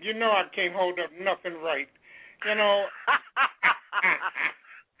 You know I can't hold up nothing right. You know.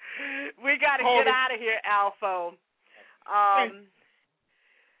 We got to get out of here, Alpho.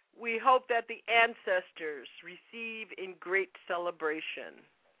 We hope that the ancestors receive in great celebration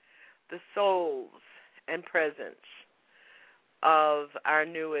the souls and presence of our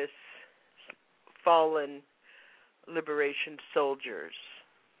newest fallen liberation soldiers.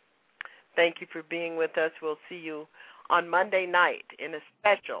 Thank you for being with us. We'll see you on Monday night in a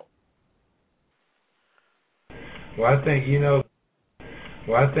special. Well, I think, you know.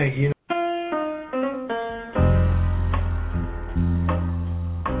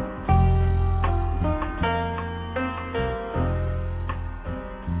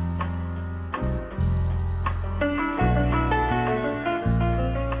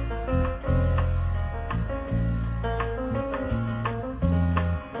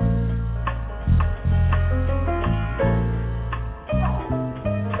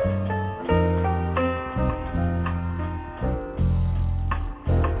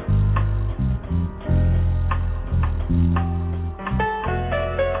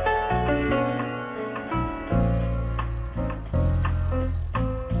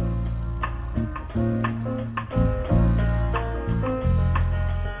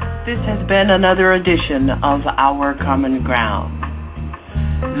 This has been another edition of Our Common Ground.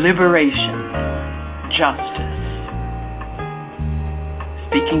 Liberation, justice,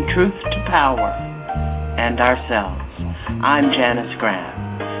 speaking truth to power and ourselves. I'm Janice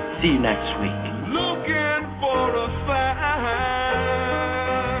Graham. See you next week. Looking for a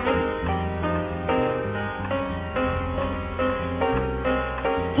sign,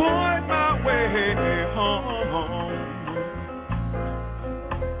 point my way home.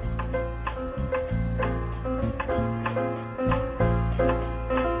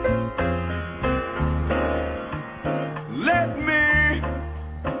 Let me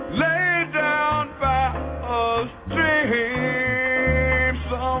lay down by a stream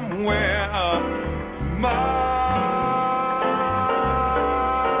somewhere miles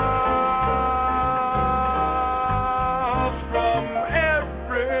from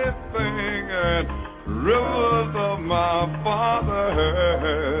everything, and rivers of my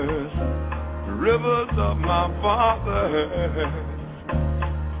fathers, rivers of my fathers,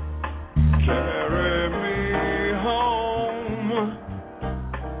 carry me home.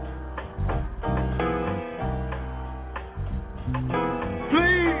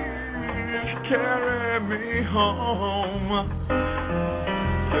 home.